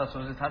够看到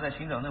说是他在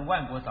寻找那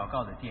万国祷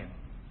告的殿。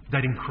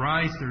 That in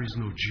Christ there is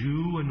no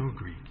Jew and no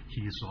Greek.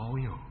 He is all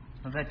in all.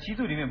 那在基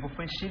督里面不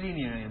分希利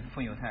尼人，也不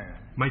分犹太人。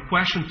 My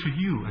question to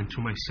you and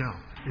to myself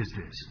is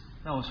this.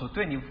 那我所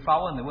对你发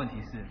问的问题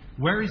是，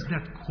 Where is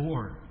that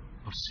core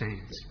of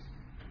saints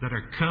that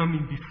are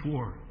coming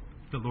before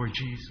the Lord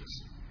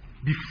Jesus,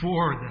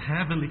 before the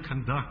heavenly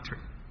conductor,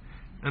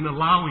 and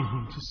allowing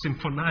Him to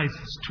symphonize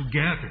us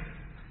together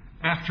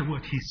after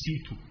what He's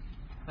seeking?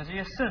 那这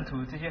些圣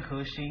徒、这些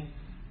核心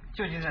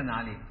究竟在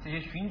哪里？这些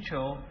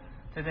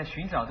在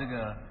寻找这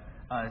个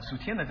属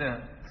天的这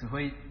个指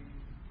挥，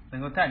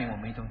能够带领我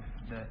们一种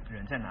的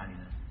人在哪里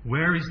呢？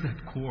 Where is that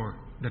core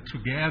that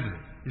together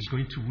is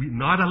going to,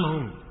 not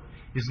alone,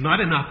 is not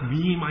enough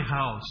me in my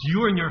house,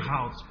 you in your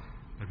house,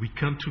 but we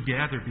come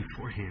together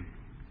before Him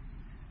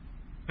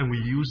and we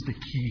use the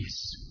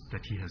keys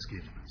that He has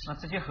given us. 那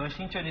这些核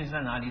心究竟是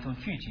在哪里？一同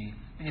聚集，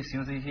并且使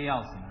用这些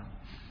钥匙呢？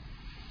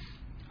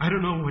 I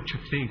don't know what you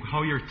think,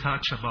 how you're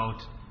touched about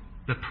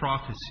the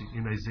prophecy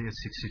in Isaiah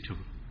 62.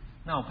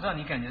 那我不知道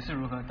你感觉是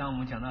如何，当我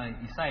们讲到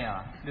以赛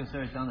亚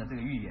62章的这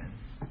个预言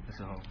的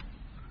时候，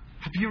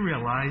 Have you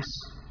realized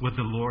what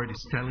the Lord is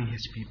telling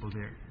His people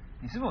there?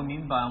 你是否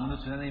明白我们的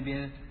主在那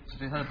边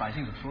对他的百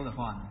姓所说的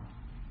话呢？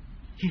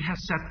 He has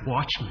set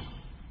watchmen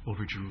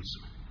over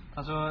Jerusalem.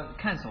 他说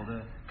看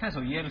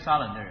守耶路撒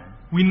冷的人。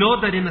 We know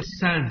that in a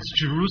sense,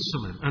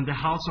 Jerusalem and the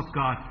house of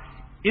God,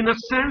 in a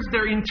sense,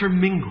 they're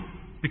intermingled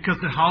because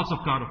the house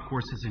of God, of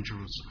course, is in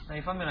Jerusalem. 那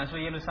一方面来说，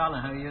耶路撒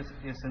冷还有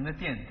神的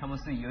殿，他们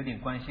是有点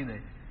关系的，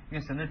因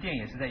为神的殿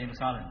也是在耶路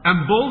撒冷。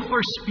 And both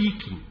are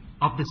speaking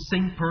of the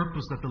same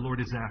purpose that the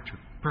Lord is after,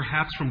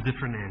 perhaps from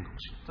different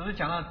angles. 都是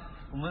讲到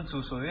我们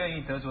主所愿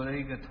意得着的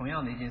一个同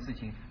样的一件事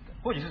情，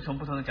或许是从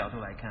不同的角度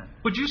来看。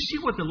 But you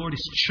see what the Lord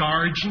is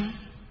charging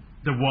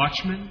the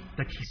watchmen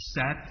that He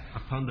set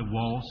upon the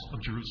walls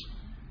of Jerusalem?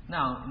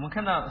 那我们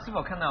是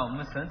否看到我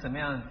们神怎么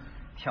样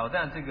挑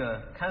战这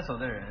个看守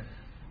的人，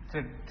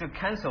这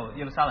看守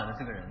耶路撒冷的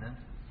这个人呢？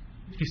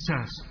 He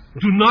says,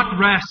 do not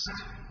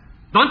rest.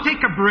 Don't take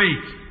a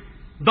break.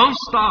 Don't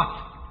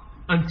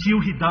stop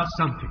until He does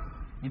something.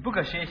 你不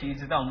可歇息，一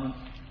直到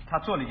他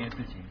做了一件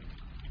事情。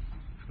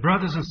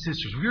 Brothers and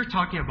sisters, we are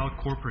talking about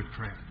corporate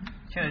prayer.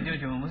 亲爱的弟兄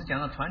姐妹，我们是讲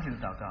到团体的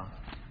祷告。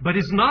 But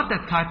it's not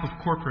that type of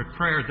corporate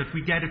prayer that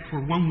we get it for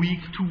 1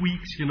 week, 2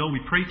 weeks, we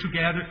pray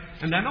together,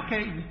 and then,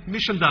 okay,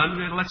 mission done,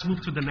 let's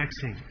move to the next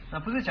thing. 那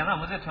不是讲到我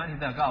们这个团体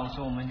祷告，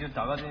说我们就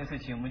祷告这件事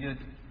情，我们就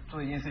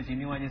做一件事情，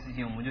另外一件事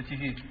情我们就继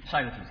续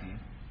下一个主题。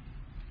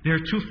 There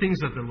are 2 things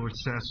that the Lord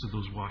says to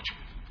those watchmen.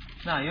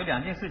 那有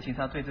2件事情，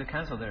他对这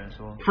看守的人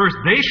说： First,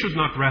 they should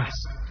not rest.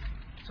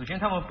 首先，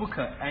他们不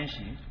可安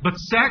息； But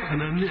second,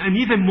 and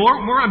even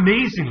more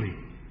amazingly,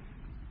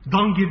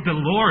 don't give the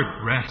Lord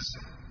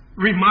rest.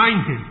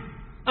 Remind Him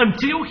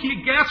until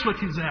He gets what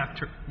He's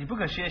after. 你不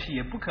可歇息，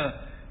也不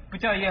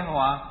叫耶和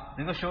华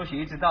能够休息，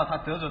一直到他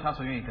得着他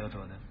所愿意得着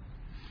的。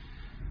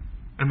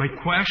 And my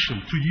question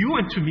to you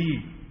and to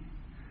me,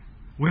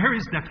 where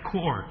is that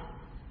core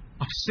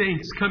of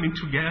saints coming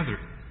together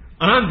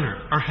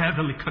under our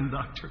heavenly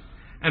conductor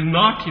and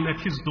knocking at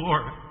His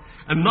door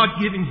and not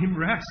giving Him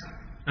rest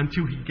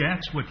until He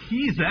gets what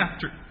He's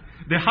after,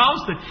 the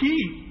house that He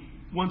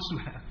wants to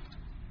have?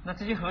 那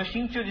这些核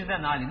心究竟在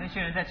哪里？那些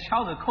人在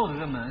敲着扣着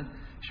这门，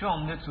希望我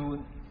们的主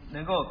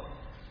能够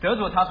得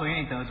着他所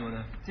愿意得着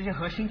的。这些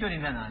核心究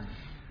竟在哪里？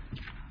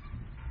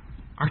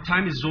 Our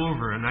time is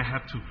over and I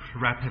have to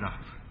wrap it up.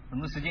 我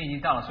们的时间已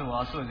经到了，所以我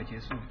要做一个结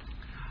束。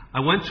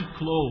 I want to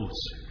close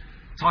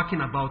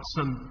talking about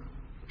some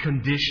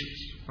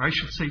conditions, or I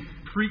should say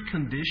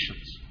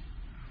preconditions,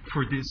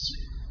 for this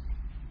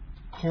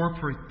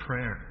corporate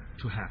prayer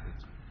to happen.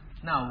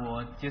 那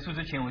我结束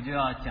之前，我就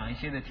要讲一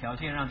些的条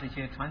件，让这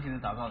些团体的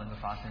祷告能够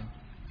发生。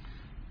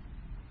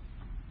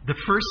 The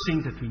first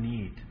thing that we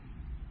need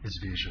is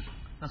vision.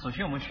 那首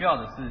先我们需要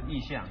的是意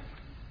象。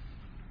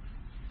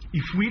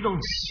 If we don't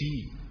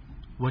see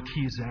what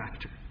He is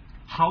after,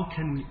 how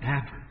can we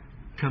ever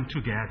come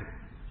together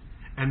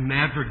and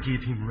never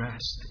give Him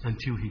rest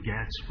until He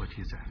gets what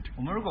He's after?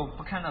 我们如果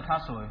不看到他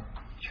所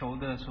求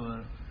的、所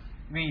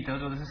愿意得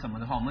着的是什么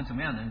的话，我们怎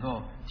么样能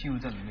够进入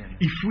这里面呢？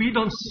 If we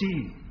don't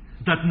see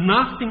that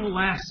nothing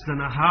less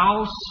than a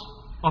house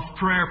of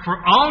prayer for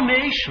all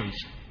nations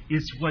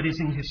is what is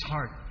in His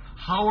heart,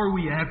 how are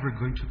we ever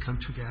going to come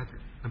together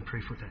and pray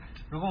for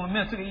that? 如果我们没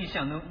有这个意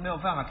象，没有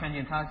办法看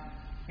见他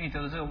愿意得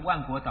着这个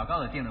万国祷告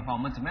的殿的话，我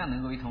们怎么样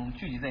能够一同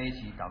聚集在一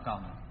起祷告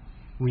呢？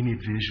 We need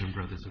vision,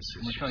 brothers and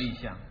我们需要 sisters. 意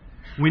象，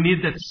 We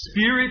need that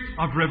spirit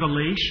of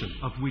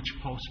revelation of which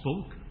Paul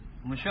spoke.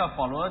 我们需要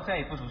保罗在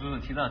以弗所书所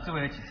提到的智慧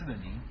和启示的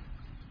灵。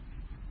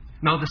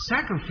 Now, the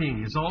second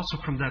thing is also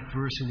from that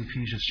verse in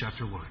Ephesians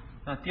chapter 1.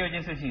 那第2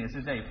件事情也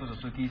是在以弗所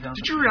书第1章。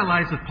 Did you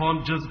realize that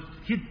Paul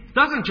he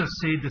doesn't just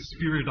say the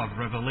spirit of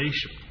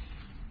revelation.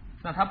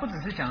 那他不只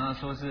是讲到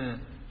说是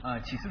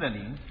启示的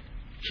灵，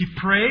 He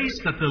prays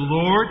that the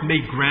Lord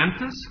may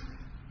grant us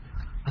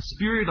a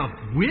spirit of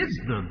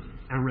wisdom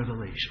and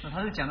revelation. 那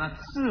他是讲到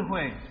智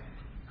慧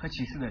和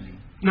启示的灵。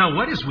 Now,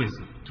 what is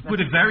wisdom? To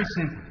put it very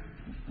simply,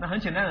 那很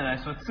简单的来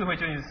说，智慧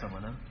究竟是什么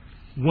呢？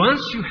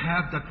 once you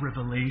have that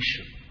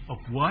revelation of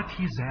what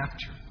He's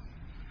after,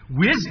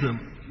 wisdom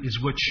is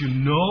what you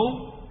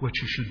know what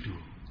you should do.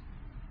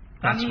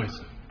 当 That's 你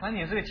wisdom. 当你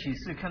有这个启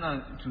示，看到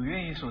主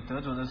愿意所得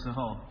着的时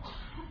候，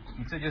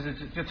你这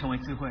就成为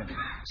智慧了。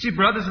 See,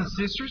 brothers and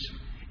sisters,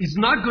 it's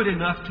not good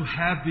enough to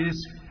have this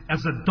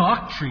as a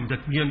doctrine that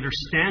we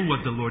understand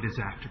what the Lord is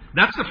after.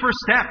 That's the first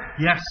step,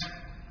 yes.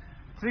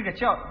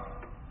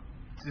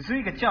 只是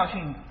一个教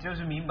训，就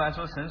是明白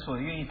说神所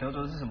愿意得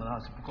着的是什么的话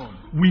是不够的。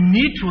 We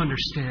need to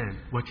understand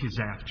what He's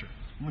after.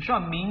 我们需要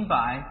明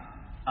白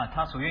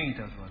他所愿意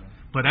得着的。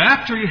 But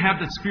after you have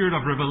the spirit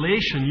of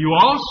revelation, you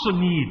also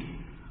need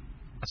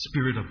a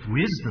spirit of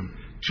wisdom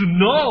to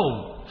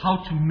know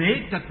how to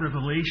make that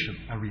revelation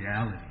a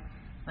reality.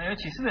 那有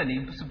启示的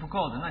灵不是不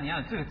够的，那你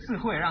要有这个智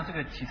慧，让这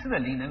个启示的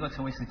灵能够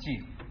成为实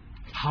际。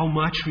 How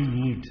much we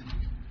need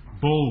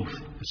both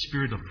the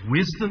spirit of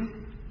wisdom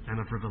and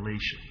of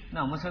revelation.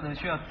 那我们可能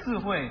需要智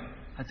慧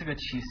和这个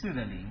启示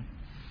的灵。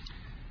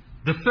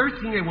The third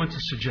thing I want to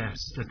suggest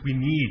that we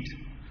need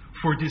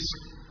for this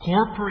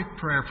corporate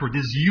prayer, for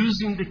this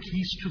using the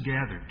keys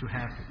together to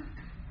happen,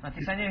 那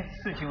第三件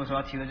事情我所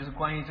要提的就是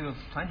关于这个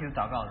团体的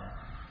祷告的，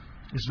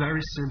 is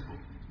very simple.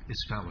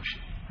 It's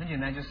fellowship. 很简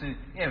单，就是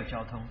要有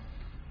交通。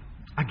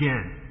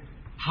 Again,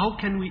 how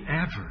can we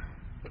ever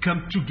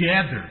come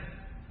together?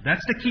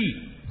 That's the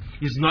key.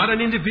 It's not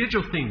an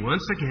individual thing,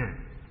 once again.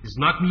 It's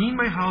not me in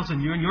my house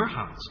and you in your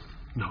house.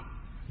 No.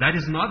 That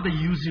is not the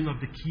using of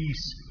the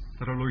keys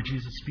that our Lord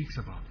Jesus speaks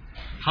about.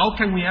 How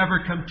can we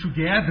ever come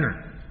together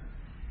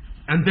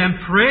and then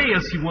pray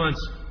as He wants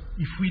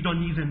if we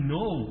don't even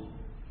know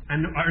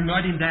and are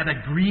not in that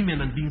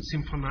agreement and being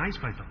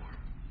symphonized by the Lord?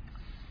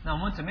 那我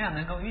们怎么样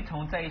能够一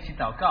同在一起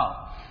祷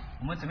告？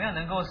我们怎么样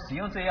能够使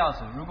用这钥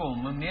匙？如果我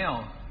们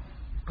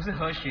不是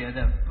和谐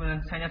的，不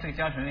能参加这个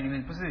交传会里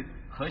面，不是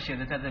和谐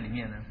的在这里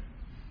面呢？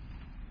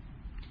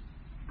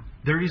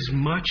 There is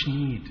much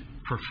need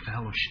for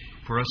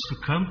fellowship, for us to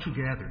come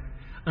together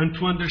and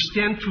to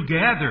understand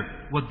together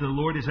what the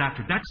Lord is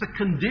after. That's a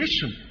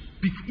condition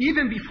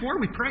even before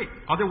we pray.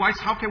 Otherwise,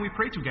 how can we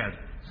pray together?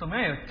 所以我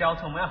们要有交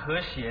通，我们要和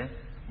谐，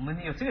我们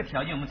有这个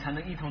条件，我们才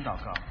能一同祷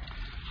告。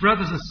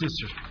 Brothers and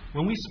sisters,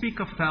 when we speak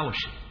of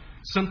fellowship,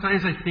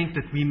 sometimes I think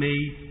that we may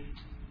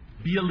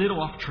be a little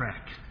off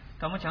track.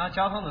 当我们讲到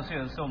交通的时候，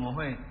有的时候我们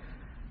会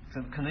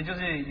可能就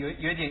是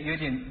有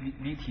点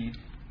离题。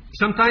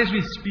 Sometimes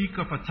we speak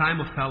of a time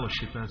of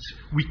fellowship as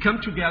we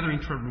come together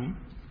into a room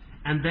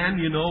and then,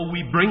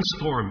 we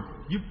brainstorm.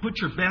 You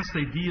put your best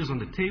ideas on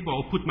the table,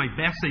 I'll put my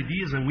best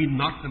ideas and we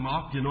knock them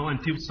off,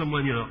 until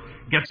someone,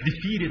 gets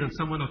defeated and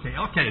someone,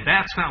 okay,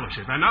 that's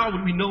fellowship. And now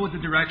we know the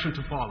direction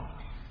to follow.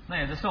 那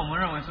有的时候我们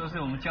认为说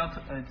是我们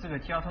这个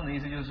交通的意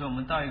思就是说我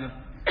们到一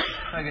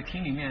个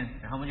厅里面，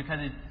然后我们就开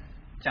始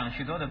讲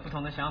许多的不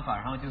同的想法，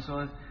然后就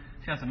说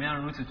要怎么样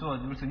如此做，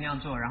如此那样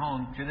做，然后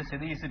觉得谁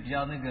的意思比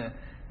较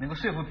能够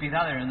说服比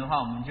他的人的话，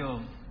我们就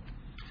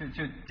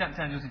这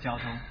样就是交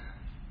通。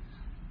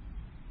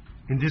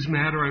 In this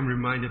matter, I'm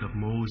reminded of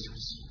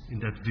Moses in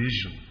that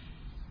vision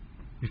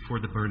before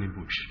the burning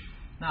bush.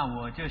 那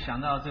我就想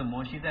到这个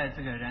摩西在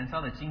这个燃烧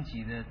的荆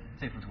棘的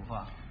这幅图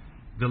画。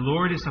 The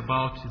Lord is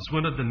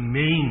one of the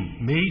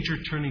major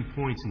turning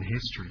points in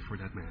history for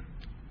that man.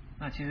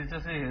 那其实这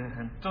是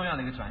很重要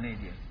的一个转捩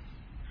点。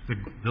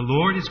 The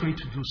Lord is going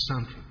to do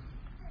something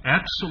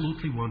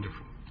absolutely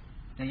wonderful.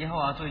 那耶和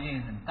华做一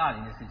件很大的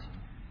一件事情。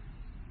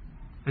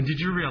 And did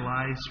you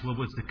realize what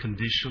was the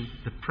condition,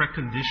 the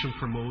precondition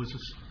for Moses,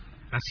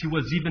 as he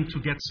was even to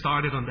get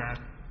started on that?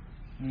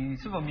 你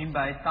是否明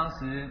白当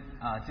时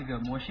这个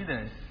摩西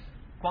的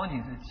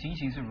情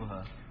形是如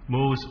何？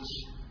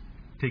 Moses,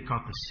 take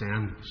off the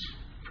sandals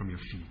from your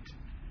feet.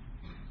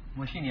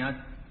 摩西，你要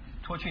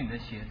脱去你的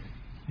鞋子。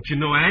 If you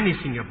know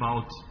anything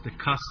about the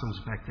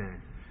customs back then,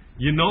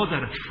 you know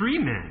that a free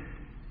man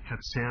had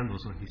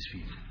sandals on his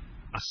feet.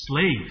 A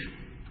slave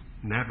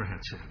never had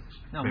sandals.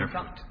 那我们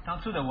当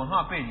初的文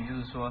化背景就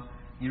是说，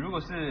你如果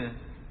是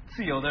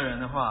自由的人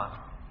的话，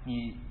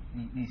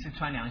你是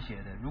穿凉鞋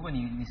的；如果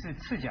你是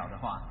赤脚的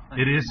话，那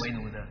你是为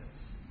奴的。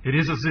 It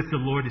is as if the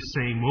Lord is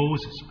saying,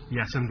 Moses,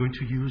 yes, I'm going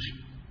to use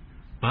you.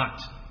 But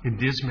in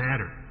this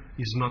matter,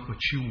 it's not what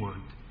you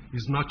want.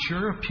 It's not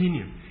your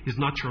opinion. It's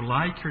not your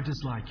like or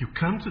dislike. You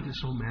come to this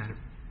whole matter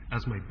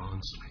as my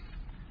bondslave.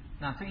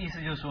 那这个意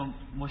思就是说，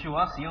摩西，我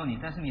要使用你，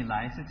但是你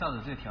来是照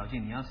着这个条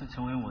件，你要是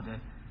成为我的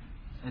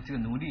这个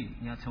奴隶，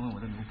你要成为我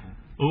的奴仆。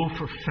 Oh,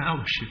 for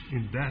fellowship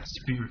in that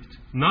spirit.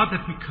 Not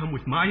that we come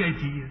with my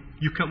idea,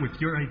 you come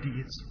with your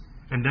ideas,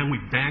 and then we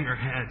bang our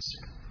heads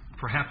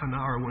for half an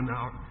hour, 1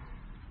 hour.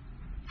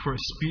 For a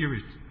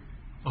spirit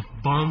of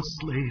bond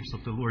slaves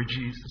of the Lord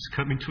Jesus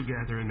coming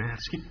together and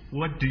asking,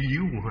 what do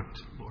you want,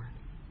 Lord?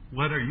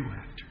 What are you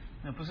after?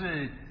 那不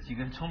是几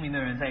个聪明的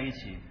人在一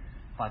起，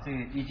把这个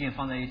意见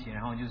放在一起，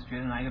然后就是觉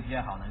得哪一个比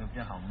较好，哪个比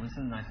较好。我们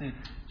是乃是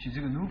取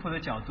这个奴仆的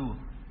角度，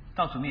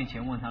到主面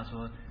前问他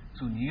说：“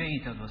主，你愿意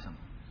叫做什么？”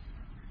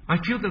 I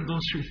feel that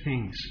those three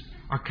things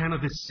are kind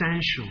of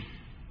essential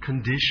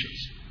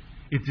conditions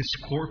if this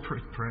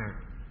corporate prayer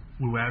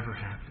will ever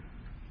happen.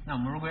 那我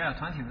们如果要有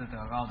团体的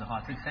祷告的话，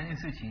这三件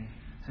事情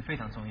是非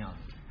常重要的。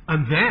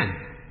 And then,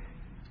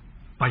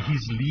 by His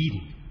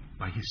leading,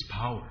 by His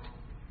power,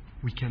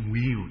 we can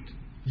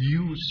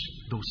use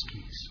those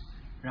keys.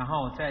 然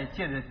后在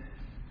这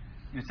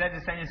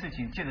三件事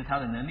情，借着他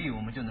的能力，我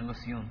们就能够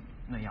使用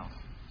那钥匙。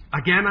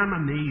 Again, I'm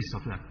amazed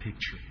of that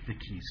picture, the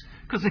keys.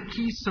 Because the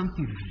key is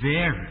something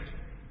very,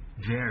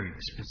 very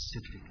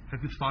specific.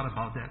 Have you thought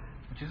about that?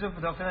 我觉得这幅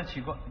图非常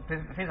奇怪，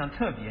非常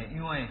特别，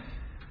因为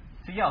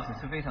这钥匙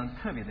是非常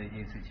特别的一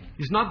件事情。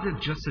 It's not that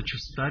just that you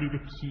study the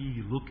key,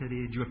 you look at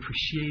it, you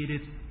appreciate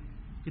it.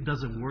 It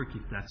doesn't work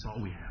if that's all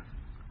we have.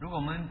 如果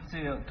我们只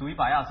有读一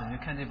把钥匙，你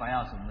就看这把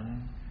钥匙，我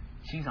们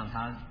欣赏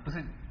它，不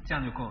是这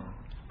样就够了。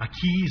 A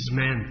key is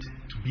meant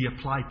to be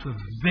applied to a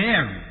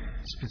very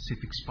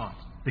specific spot,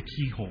 the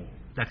keyhole.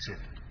 That's it.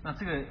 那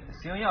这个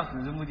使用钥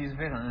匙的目的是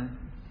非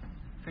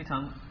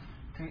常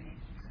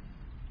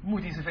目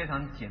的是非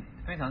常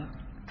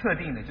特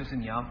定的，就是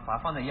你要把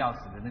它放在钥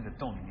匙的那个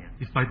洞里面。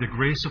If by the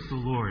grace of the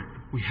Lord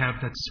we have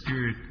that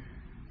spirit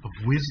of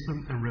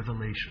wisdom and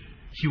revelation,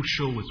 He'll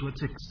show us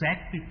what's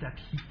exactly that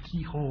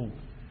keyhole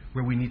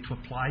where we need to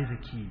apply the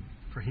key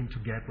for Him to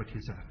get what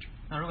He's after.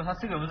 那如果他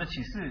赐给我们的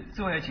启示、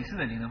智慧和启示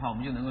的灵的话，我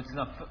们就能够知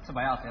道这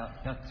把钥匙要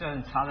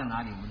插在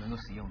哪里，我们能够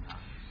使用它。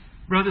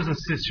Brothers and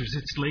sisters,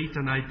 it's late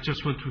and I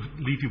just want to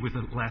leave you with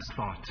a last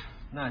thought.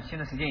 那现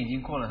在时间已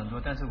经过了很多，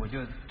但是我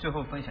就最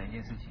后分享一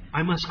件事情。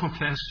I must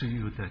confess to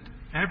you that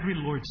every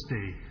Lord's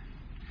Day,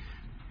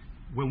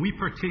 when we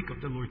partake of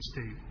the Lord's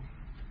table,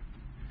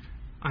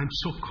 I'm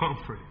so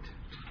comforted.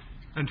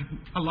 And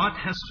a lot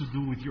has to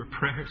do with your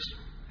prayers,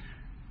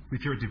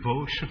 with your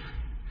devotion.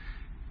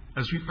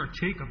 As we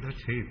partake of that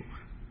table,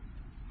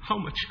 how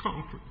much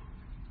comfort.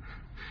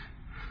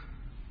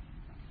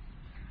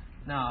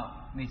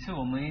 那每次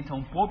我们一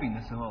同擘饼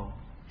的时候，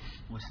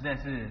我实在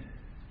是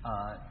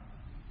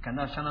感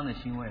到相当的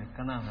欣慰，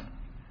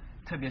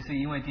特别是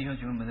因为弟兄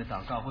姐妹们的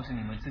祷告，或是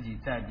你们自己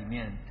在主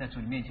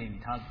里面前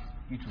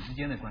与主之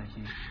间的关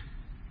系。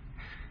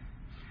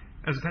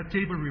As that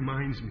table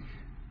reminds me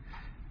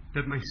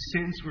that my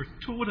sins were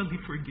totally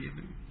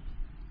forgiven,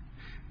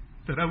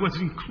 that I was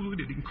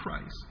included in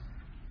Christ,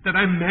 that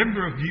I'm a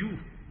member of you,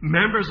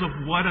 members of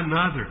one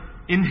another,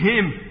 in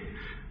Him.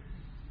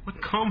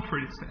 What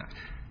comfort is that?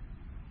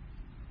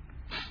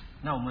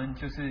 那我们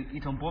就是一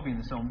同擘饼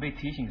的时候，我们被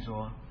提醒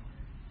说，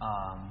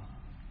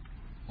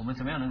我们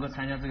怎么样能够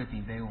参加这个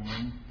饼杯？我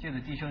们借着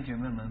弟兄姐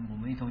妹们，我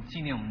们一同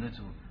纪念我们的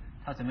主，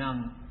他怎么样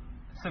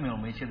赦免我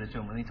们一切的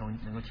罪，我们一同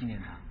能够纪念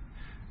他。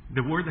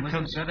The word that 我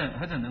comes 们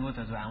何等能够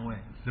得着安慰？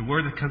 The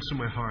word that comes to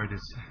my heart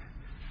is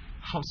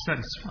how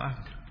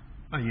satisfied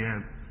I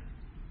am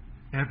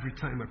every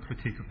time I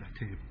partake of that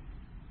table.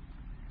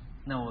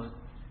 那我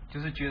就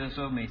是觉得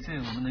说，每次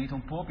我们能一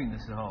同擘饼的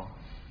时候，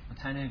我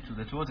参与主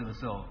的桌子的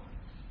时候，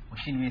我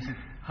心里面是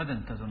何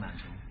等得着满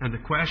足。And the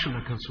question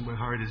that comes to my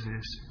heart is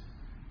this: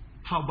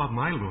 how about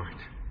my Lord?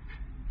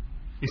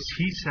 Is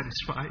He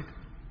satisfied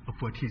of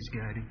what He's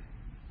getting?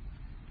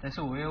 但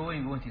是我又问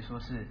一个问题，说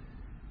是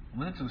我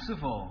们的主是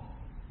否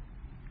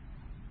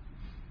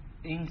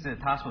因着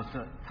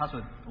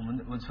我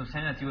们所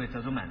参加的机会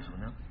得着满足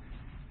呢？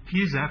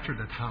 He is after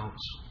that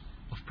house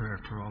of prayer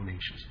for all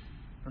nations.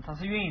 那他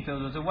是愿意得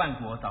着这万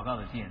国祷告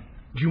的殿。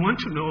 Do you want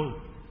to know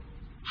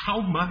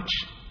how much,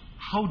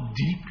 how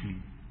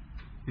deeply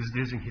is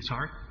this in His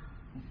heart?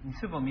 你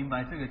是否明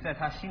白这个在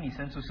他心里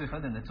深处是何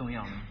等的重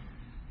要呢？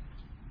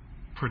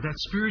 For that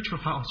spiritual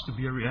house to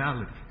be a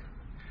reality,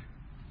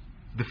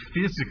 the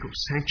physical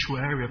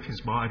sanctuary of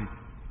His body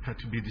had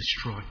to be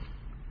destroyed.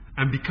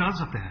 And because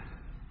of that,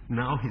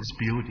 now He's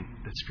building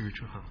that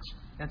spiritual house.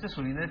 那这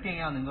属灵的殿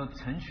要能够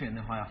成全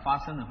的话，要发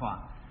生的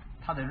话，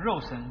他的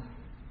肉身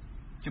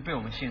就被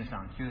我们献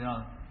上，就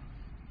要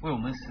为我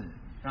们死，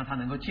让他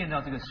能够建造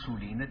这个属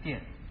灵的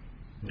殿。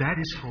 That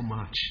is how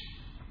much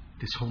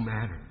this whole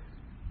matter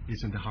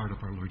is in the heart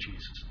of our Lord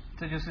Jesus.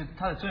 这就是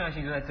它的重要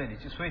性就在这里，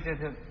所以在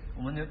这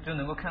我们就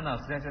能够看到，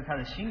实在是他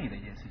的心里的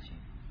一件事情。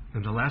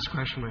 And the last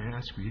question I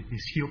ask you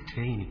is He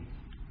obtaining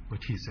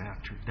what He's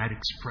after? That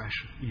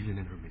expression, even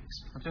in our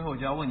midst. 那最后我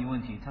就要问你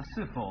问题：他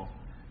是否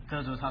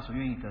得着他所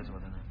愿意得着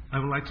的呢？ I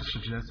would like to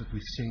suggest that we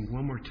sing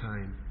one more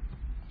time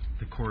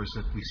the chorus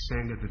that we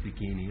sang at the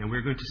beginning, and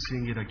we're going to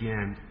sing it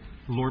again.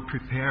 Lord,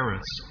 prepare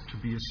us to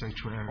be a 我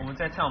sanctuary. 们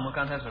在唱我们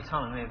刚才所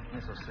唱的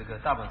那首诗歌，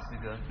大本诗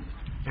歌。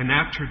 And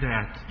after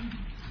that,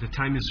 the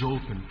time is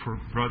open for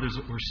brothers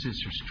or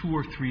sisters, 2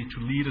 or 3, to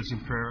lead us in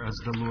prayer as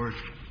the Lord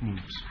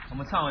moves. 我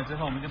们唱完之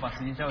后，我们就把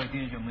时间交给弟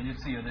兄姐妹，我们就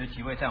自由的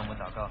几位带我们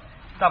祷告。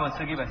大本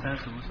诗歌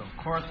135首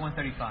 ，Chorus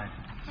 135。